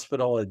reduce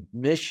hospital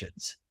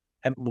admissions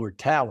and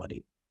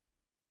mortality.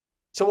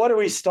 So what do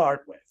we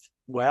start with?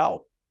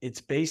 Well,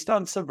 it's based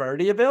on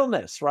severity of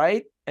illness,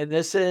 right? And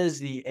this is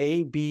the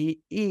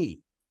ABE.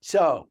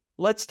 So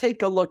let's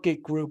take a look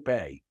at Group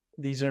A.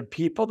 These are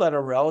people that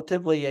are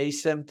relatively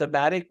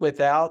asymptomatic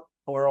without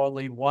or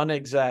only one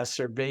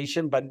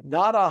exacerbation, but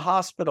not a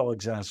hospital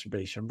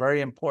exacerbation.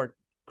 Very important.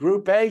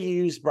 Group A,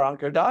 you use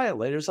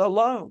bronchodilators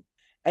alone.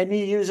 And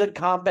you use a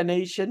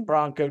combination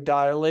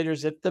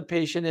bronchodilators if the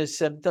patient is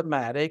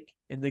symptomatic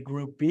in the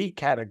Group B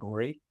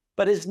category,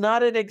 but is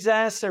not an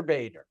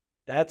exacerbator.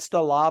 That's the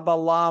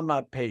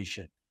LABA-LAMA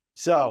patient.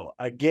 So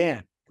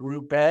again,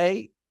 Group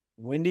A,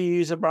 when do you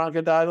use a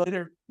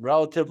bronchodilator?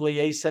 Relatively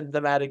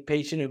asymptomatic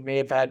patient who may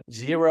have had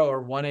 0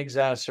 or 1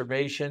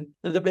 exacerbation.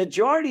 The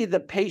majority of the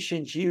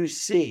patients you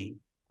see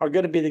are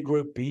going to be the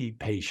Group B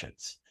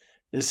patients.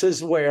 This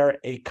is where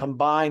a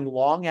combined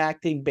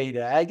long-acting beta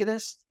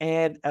agonist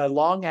and a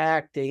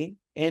long-acting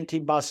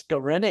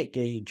antimuscarinic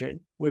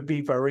agent would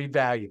be very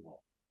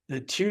valuable.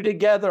 The two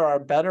together are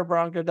better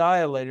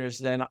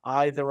bronchodilators than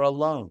either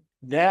alone.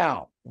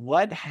 Now,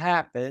 what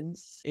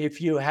happens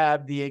if you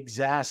have the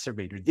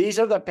exacerbator? These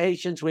are the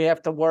patients we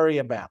have to worry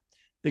about,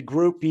 the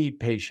Group B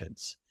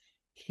patients.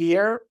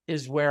 Here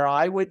is where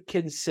I would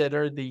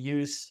consider the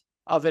use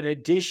of an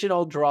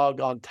additional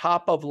drug on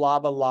top of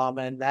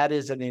LABA-LAMA, and that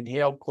is an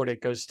inhaled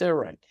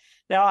corticosteroid.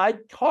 Now, I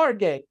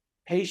target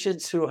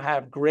patients who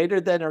have greater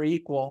than or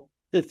equal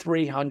to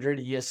 300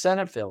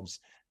 eosinophils.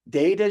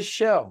 Data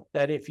show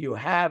that if you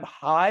have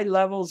high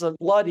levels of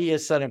blood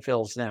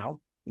eosinophils now,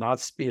 not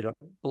sputum,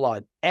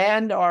 blood,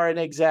 and are an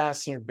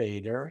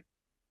exacerbator,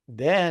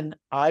 then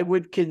I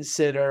would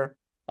consider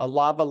a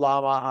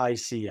LABA-LAMA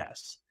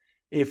ICS.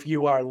 If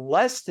you are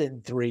less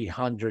than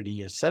 300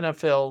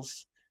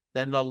 eosinophils,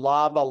 then the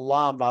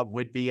LABA-LAMA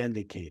would be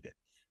indicated.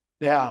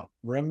 Now,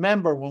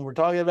 remember, when we're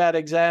talking about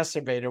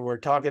exacerbator, we're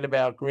talking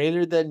about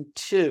greater than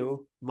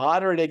 2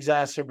 moderate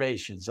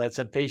exacerbations. That's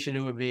a patient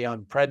who would be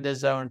on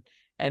prednisone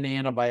and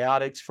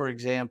antibiotics, for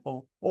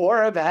example,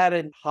 or have had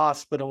a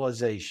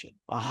hospitalization.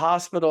 A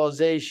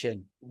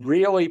hospitalization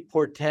really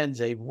portends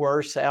a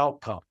worse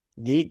outcome.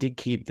 Need to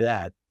keep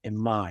that in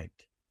mind.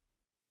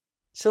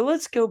 So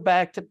let's go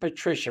back to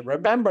Patricia.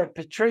 Remember,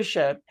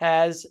 Patricia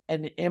has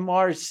an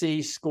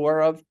MRC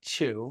score of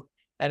 2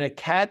 and a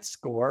CAT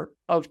score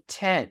of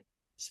 10.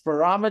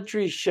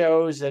 Spirometry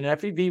shows an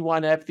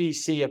FEV1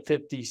 FVC of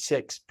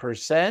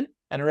 56%,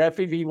 and her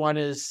FEV1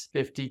 is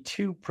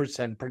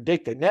 52%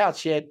 predicted. Now,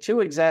 she had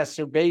 2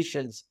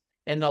 exacerbations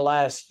in the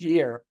last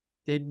year,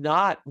 did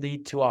not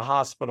lead to a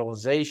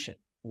hospitalization.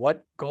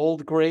 What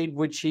gold grade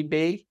would she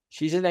be?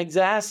 She's an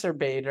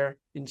exacerbator,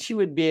 and she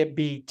would be a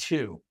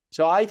B2.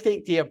 So I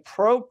think the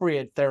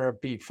appropriate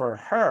therapy for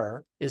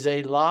her is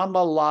a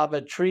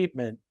LAMA-LABA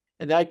treatment,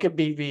 and that could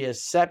be via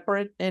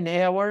separate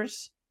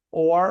inhalers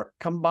or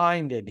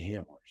combined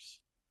inhalers.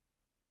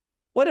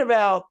 What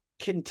about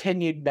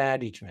continued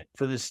management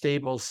for the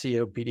stable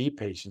COPD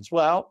patients?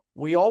 Well,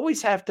 we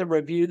always have to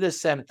review the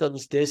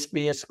symptoms,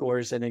 dyspnea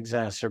scores, and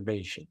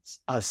exacerbations.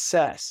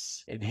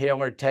 Assess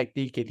inhaler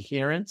technique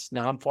adherence,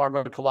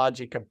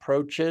 non-pharmacologic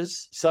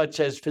approaches such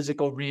as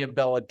physical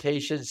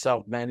rehabilitation,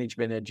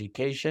 self-management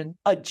education.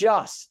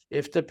 Adjust.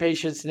 If the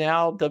patient's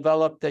now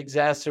developed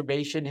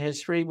exacerbation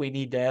history, we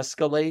need to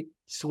escalate,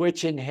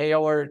 switch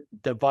inhaler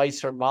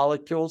device or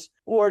molecules,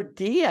 or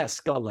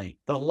de-escalate.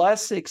 The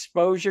less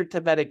exposure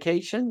to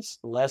medications,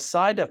 less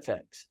side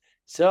effects.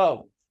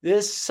 So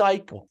this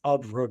cycle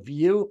of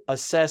review,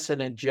 assess,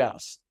 and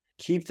adjust,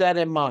 keep that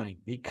in mind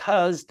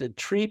because the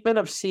treatment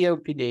of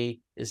COPD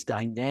is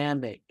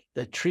dynamic.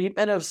 The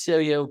treatment of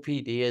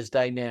COPD is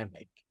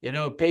dynamic. You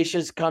know,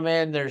 patients come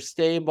in, they're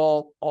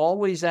stable.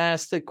 Always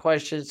ask the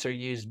questions or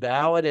use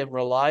valid and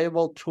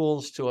reliable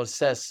tools to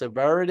assess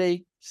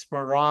severity,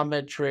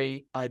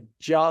 spirometry,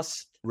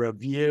 adjust,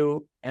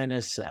 review, and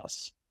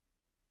assess.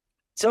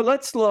 So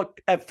let's look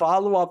at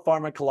follow-up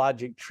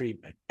pharmacologic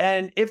treatment.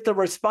 And if the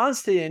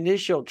response to the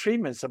initial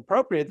treatment is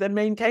appropriate, then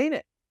maintain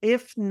it.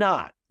 If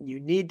not, you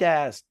need to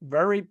ask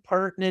very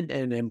pertinent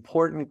and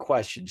important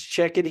questions.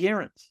 Check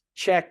adherence,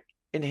 check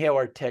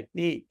inhaler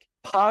technique,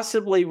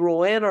 possibly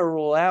rule in or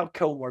rule out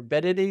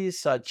comorbidities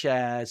such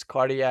as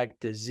cardiac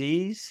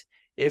disease.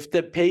 If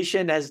the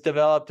patient has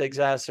developed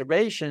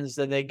exacerbations,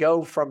 then they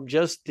go from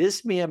just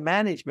dyspnea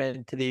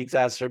management to the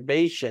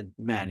exacerbation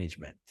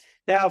management.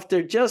 Now, if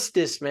they're just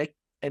dyspneic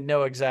and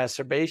no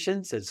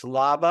exacerbations, it's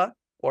LABA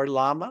or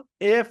LAMA.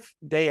 If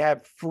they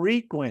have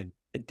frequent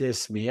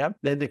dyspnea,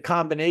 then the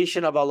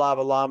combination of a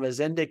LABA-LAMA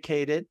is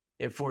indicated.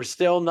 If we're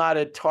still not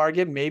at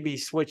target, maybe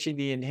switching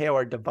the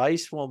inhaler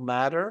device will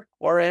matter,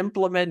 or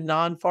implement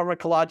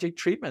non-pharmacologic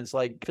treatments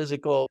like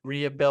physical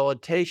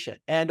rehabilitation,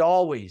 and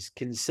always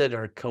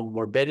consider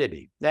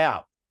comorbidity.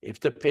 Now, if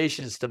the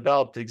patient's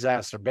developed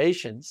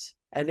exacerbations,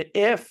 and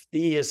if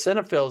the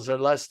eosinophils are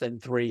less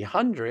than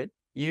 300,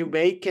 you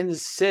may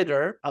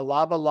consider a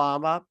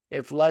LABA/LAMA.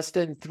 If less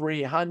than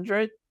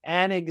 300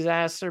 and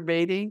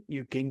exacerbating,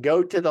 you can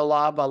go to the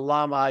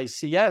LABA/LAMA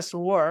ICS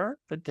or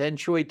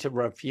potentially to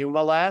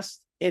roflumilast,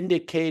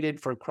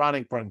 indicated for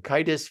chronic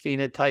bronchitis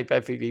phenotype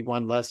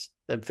FEV1 less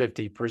than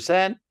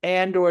 50%,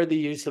 and or the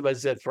use of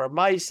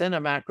azithromycin, a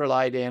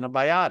macrolide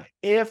antibiotic.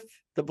 If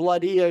the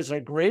blood EOs are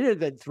greater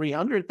than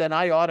 300, then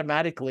I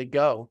automatically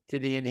go to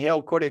the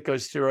inhaled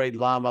corticosteroid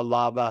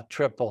LAMA/LABA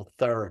triple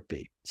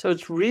therapy. So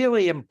it's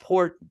really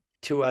important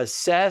to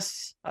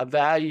assess,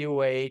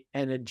 evaluate,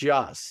 and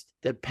adjust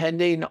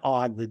depending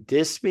on the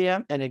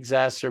dyspnea and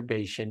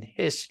exacerbation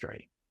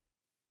history.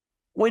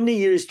 When to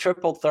use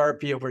triple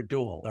therapy over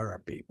dual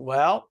therapy?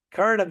 Well,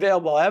 current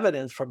available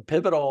evidence from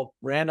pivotal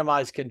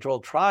randomized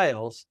controlled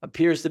trials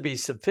appears to be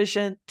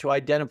sufficient to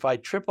identify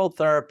triple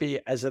therapy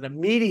as an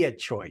immediate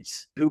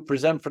choice who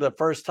present for the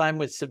first time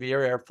with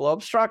severe airflow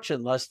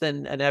obstruction, less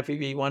than an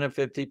FEV1 of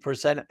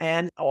 50%,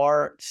 and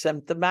are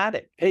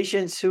symptomatic.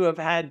 Patients who have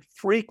had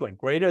frequent,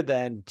 greater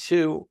than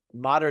 2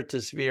 moderate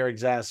to severe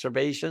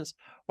exacerbations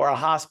or a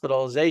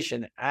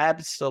hospitalization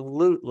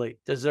absolutely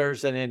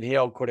deserves an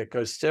inhaled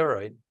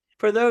corticosteroid.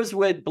 For those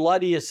with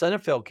blood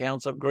eosinophil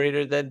counts of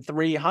greater than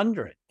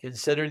 300,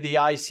 consider the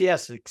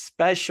ICS,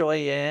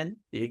 especially in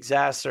the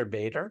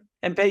exacerbator,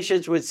 and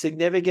patients with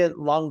significant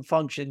lung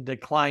function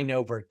decline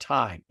over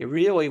time. You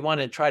really want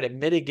to try to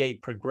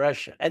mitigate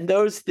progression. And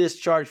those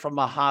discharged from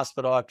a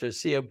hospital after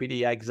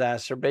COPD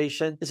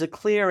exacerbation is a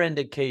clear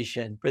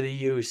indication for the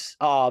use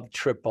of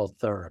triple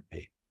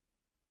therapy.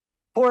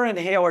 Poor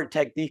inhaler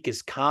technique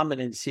is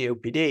common in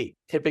COPD.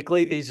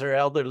 Typically, these are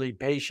elderly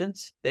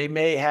patients. They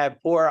may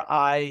have poor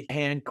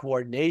eye-hand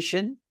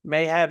coordination,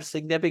 may have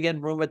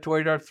significant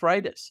rheumatoid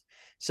arthritis.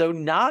 So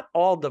not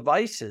all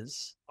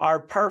devices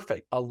are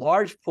perfect. A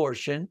large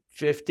portion,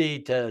 50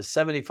 to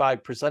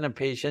 75% of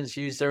patients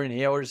use their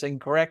inhalers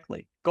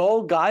incorrectly.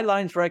 GOLD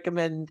guidelines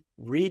recommend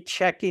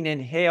rechecking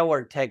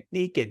inhaler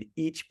technique at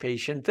each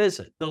patient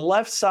visit. The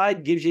left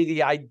side gives you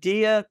the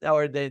idea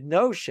or the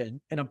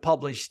notion in a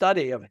published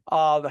study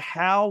of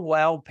how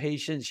well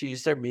patients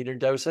use their metered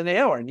dose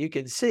inhaler. And you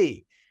can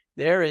see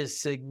there is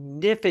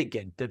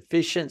significant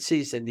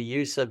deficiencies in the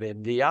use of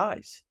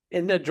MDIs.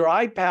 In the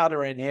dry powder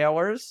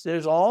inhalers,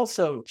 there's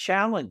also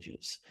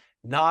challenges.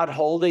 Not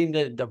holding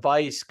the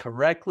device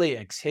correctly,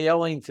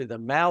 exhaling through the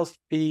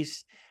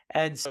mouthpiece,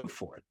 and so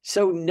forth.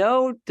 So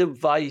no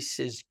device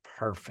is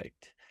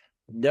perfect.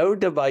 No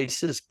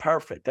device is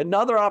perfect.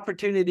 Another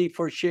opportunity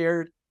for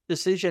shared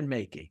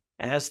decision-making.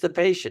 Ask the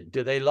patient,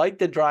 do they like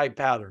the dry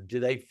powder? Do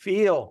they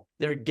feel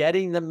they're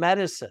getting the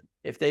medicine?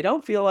 If they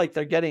don't feel like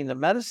they're getting the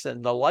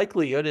medicine, the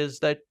likelihood is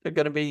that they're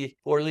going to be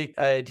poorly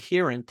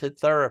adherent to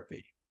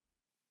therapy.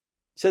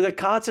 So the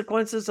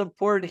consequences of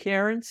poor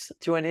adherence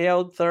to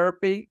inhaled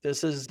therapy,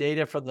 this is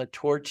data from the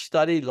TORCH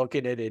study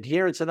looking at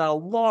adherence in a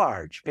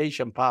large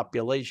patient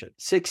population,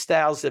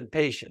 6,000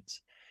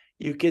 patients.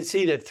 You can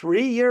see the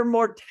 3-year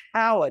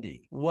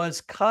mortality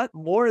was cut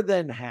more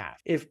than half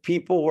if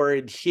people were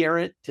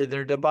adherent to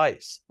their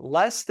device.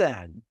 Less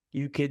than,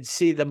 you can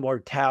see the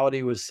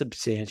mortality was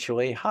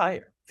substantially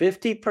higher.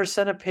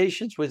 50% of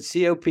patients with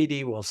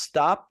COPD will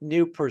stop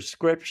new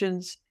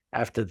prescriptions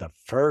after the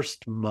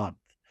first month.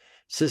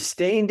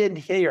 Sustained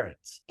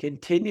adherence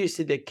continues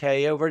to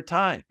decay over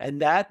time,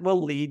 and that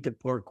will lead to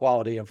poor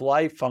quality of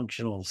life,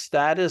 functional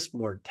status,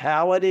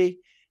 mortality,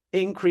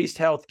 increased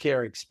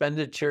healthcare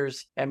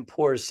expenditures, and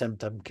poor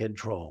symptom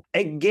control.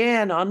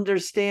 Again,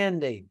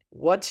 understanding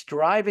what's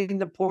driving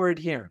the poor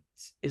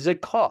adherence. Is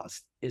it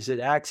cost? Is it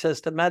access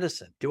to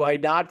medicine? Do I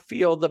not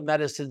feel the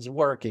medicine's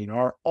working?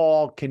 Are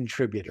all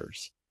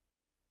contributors?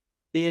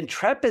 The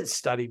INTREPID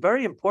study,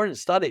 very important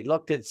study,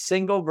 looked at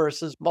single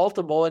versus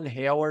multiple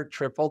inhaler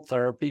triple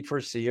therapy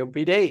for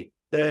COPD.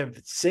 The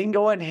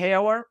single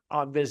inhaler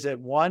on visit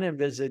 1 and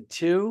visit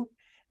 2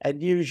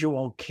 and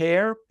usual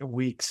care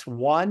weeks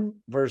 1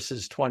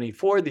 versus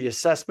 24. The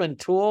assessment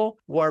tool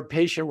were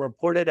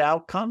patient-reported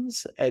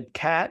outcomes at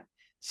CAT,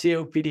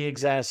 COPD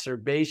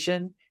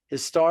exacerbation,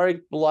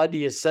 historic blood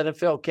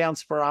eosinophil count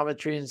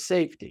spirometry, and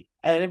safety.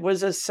 And it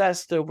was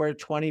assessed over a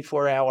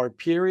 24-hour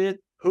period.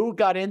 Who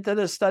got into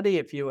the study?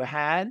 If you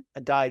had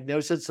a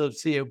diagnosis of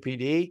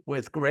COPD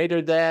with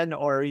greater than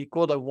or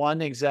equal to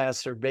 1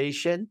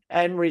 exacerbation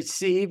and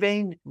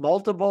receiving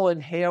multiple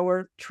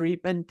inhaler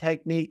treatment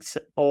techniques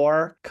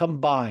or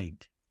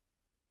combined.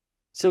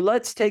 So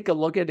let's take a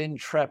look at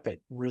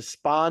INTREPID.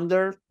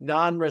 Responder,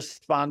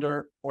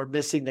 non-responder, or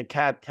missing the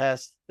CAT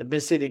test. The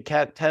missing the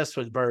CAT test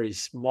was a very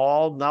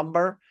small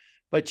number,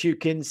 but you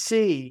can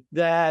see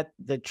that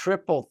the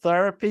triple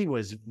therapy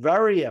was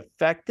very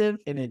effective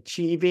in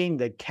achieving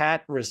the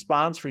CAT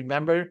response.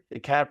 Remember the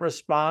CAT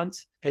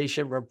response,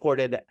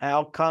 patient-reported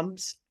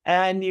outcomes.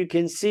 And you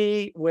can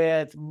see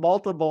with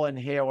multiple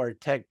inhaler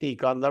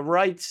technique on the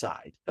right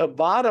side. The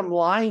bottom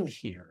line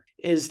here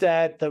is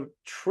that the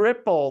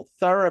triple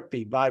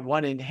therapy by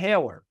one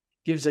inhaler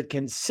gives a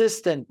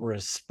consistent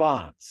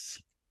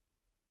response.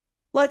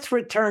 Let's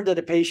return to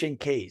the patient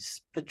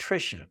case,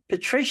 Patricia.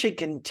 Patricia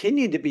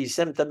continued to be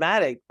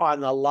symptomatic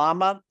on the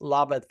LAMA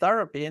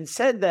therapy and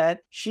said that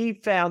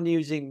she found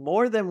using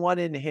more than one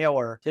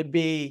inhaler to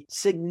be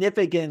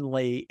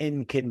significantly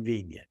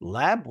inconvenient.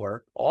 Lab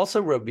work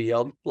also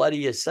revealed blood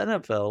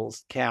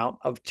eosinophils count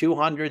of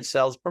 200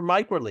 cells per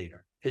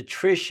microliter.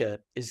 Patricia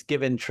is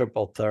given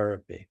triple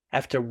therapy.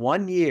 After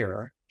 1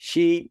 year,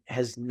 she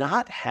has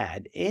not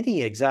had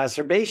any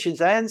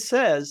exacerbations and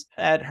says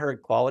that her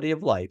quality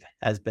of life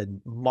has been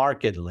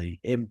markedly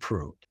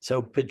improved. So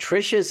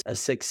Patricia's a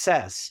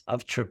success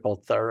of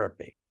triple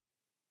therapy.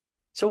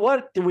 So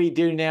what do we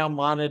do now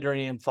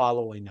monitoring and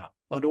following up?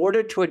 In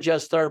order to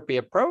adjust therapy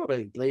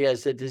appropriately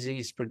as the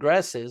disease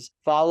progresses,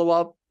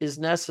 follow-up is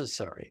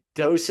necessary.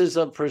 Doses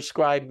of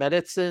prescribed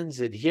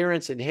medicines,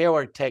 adherence,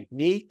 inhaler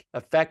technique,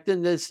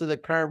 effectiveness of the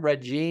current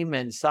regime,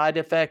 and side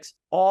effects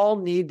all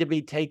need to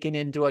be taken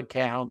into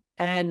account,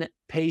 and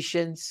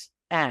patients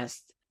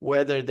asked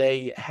whether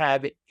they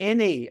have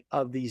any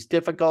of these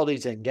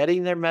difficulties in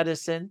getting their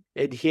medicine,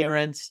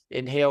 adherence,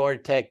 inhaler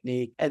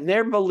technique, and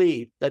their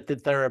belief that the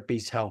therapy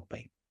is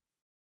helping.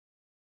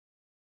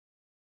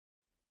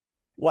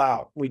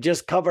 Wow, we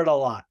just covered a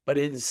lot, but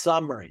in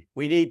summary,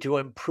 we need to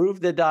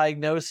improve the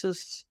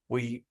diagnosis.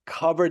 We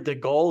covered the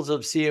goals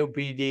of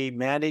COPD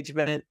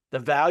management, the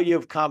value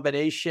of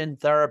combination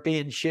therapy,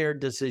 and shared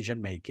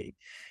decision-making.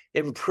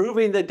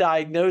 Improving the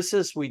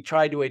diagnosis, we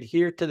try to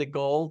adhere to the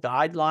goal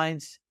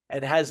guidelines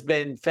and has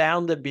been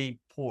found to be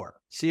poor.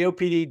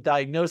 COPD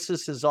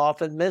diagnosis is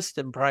often missed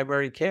in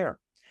primary care.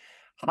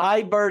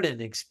 High burden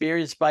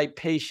experienced by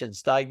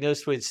patients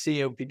diagnosed with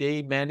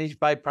COPD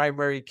managed by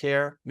primary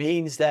care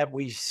means that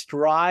we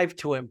strive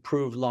to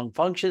improve lung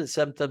function,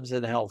 symptoms,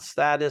 and health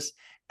status,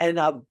 and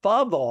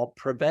above all,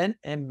 prevent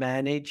and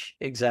manage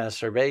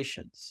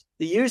exacerbations.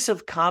 The use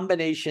of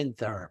combination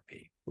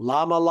therapy.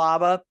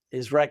 LAMA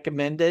is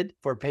recommended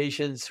for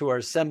patients who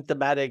are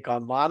symptomatic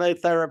on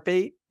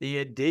monotherapy. The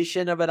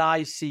addition of an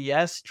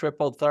ICS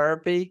triple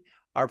therapy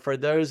are for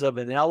those of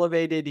an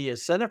elevated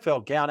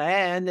eosinophil count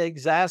and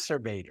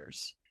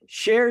exacerbators.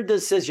 Shared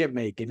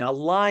decision-making.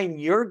 Align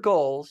your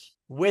goals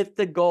with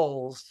the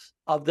goals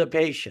of the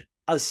patient.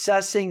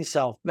 Assessing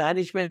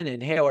self-management,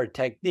 inhaler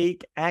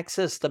technique,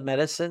 access to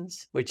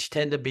medicines, which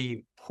tend to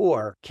be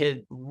poor,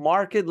 can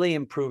markedly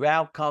improve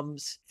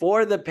outcomes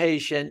for the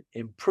patient,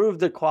 improve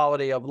the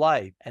quality of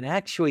life, and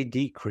actually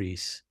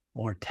decrease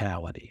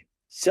mortality.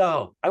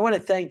 So I want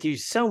to thank you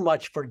so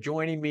much for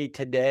joining me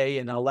today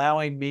and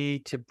allowing me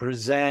to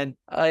present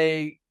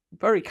a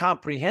very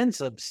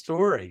comprehensive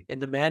story in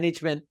the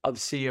management of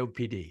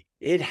COPD.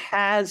 It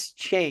has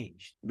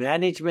changed.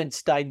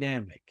 Management's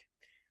dynamic.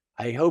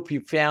 I hope you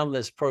found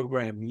this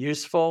program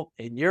useful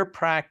in your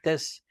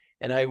practice,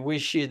 and I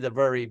wish you the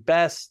very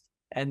best,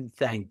 and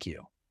thank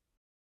you.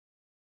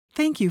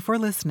 Thank you for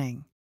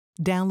listening.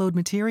 Download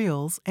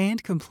materials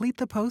and complete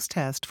the post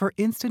test for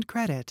instant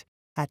credit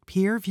at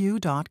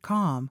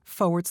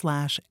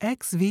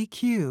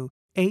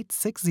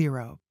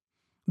peerview.com/XVQ860.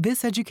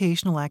 This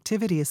educational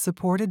activity is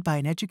supported by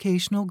an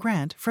educational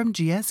grant from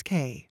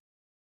GSK.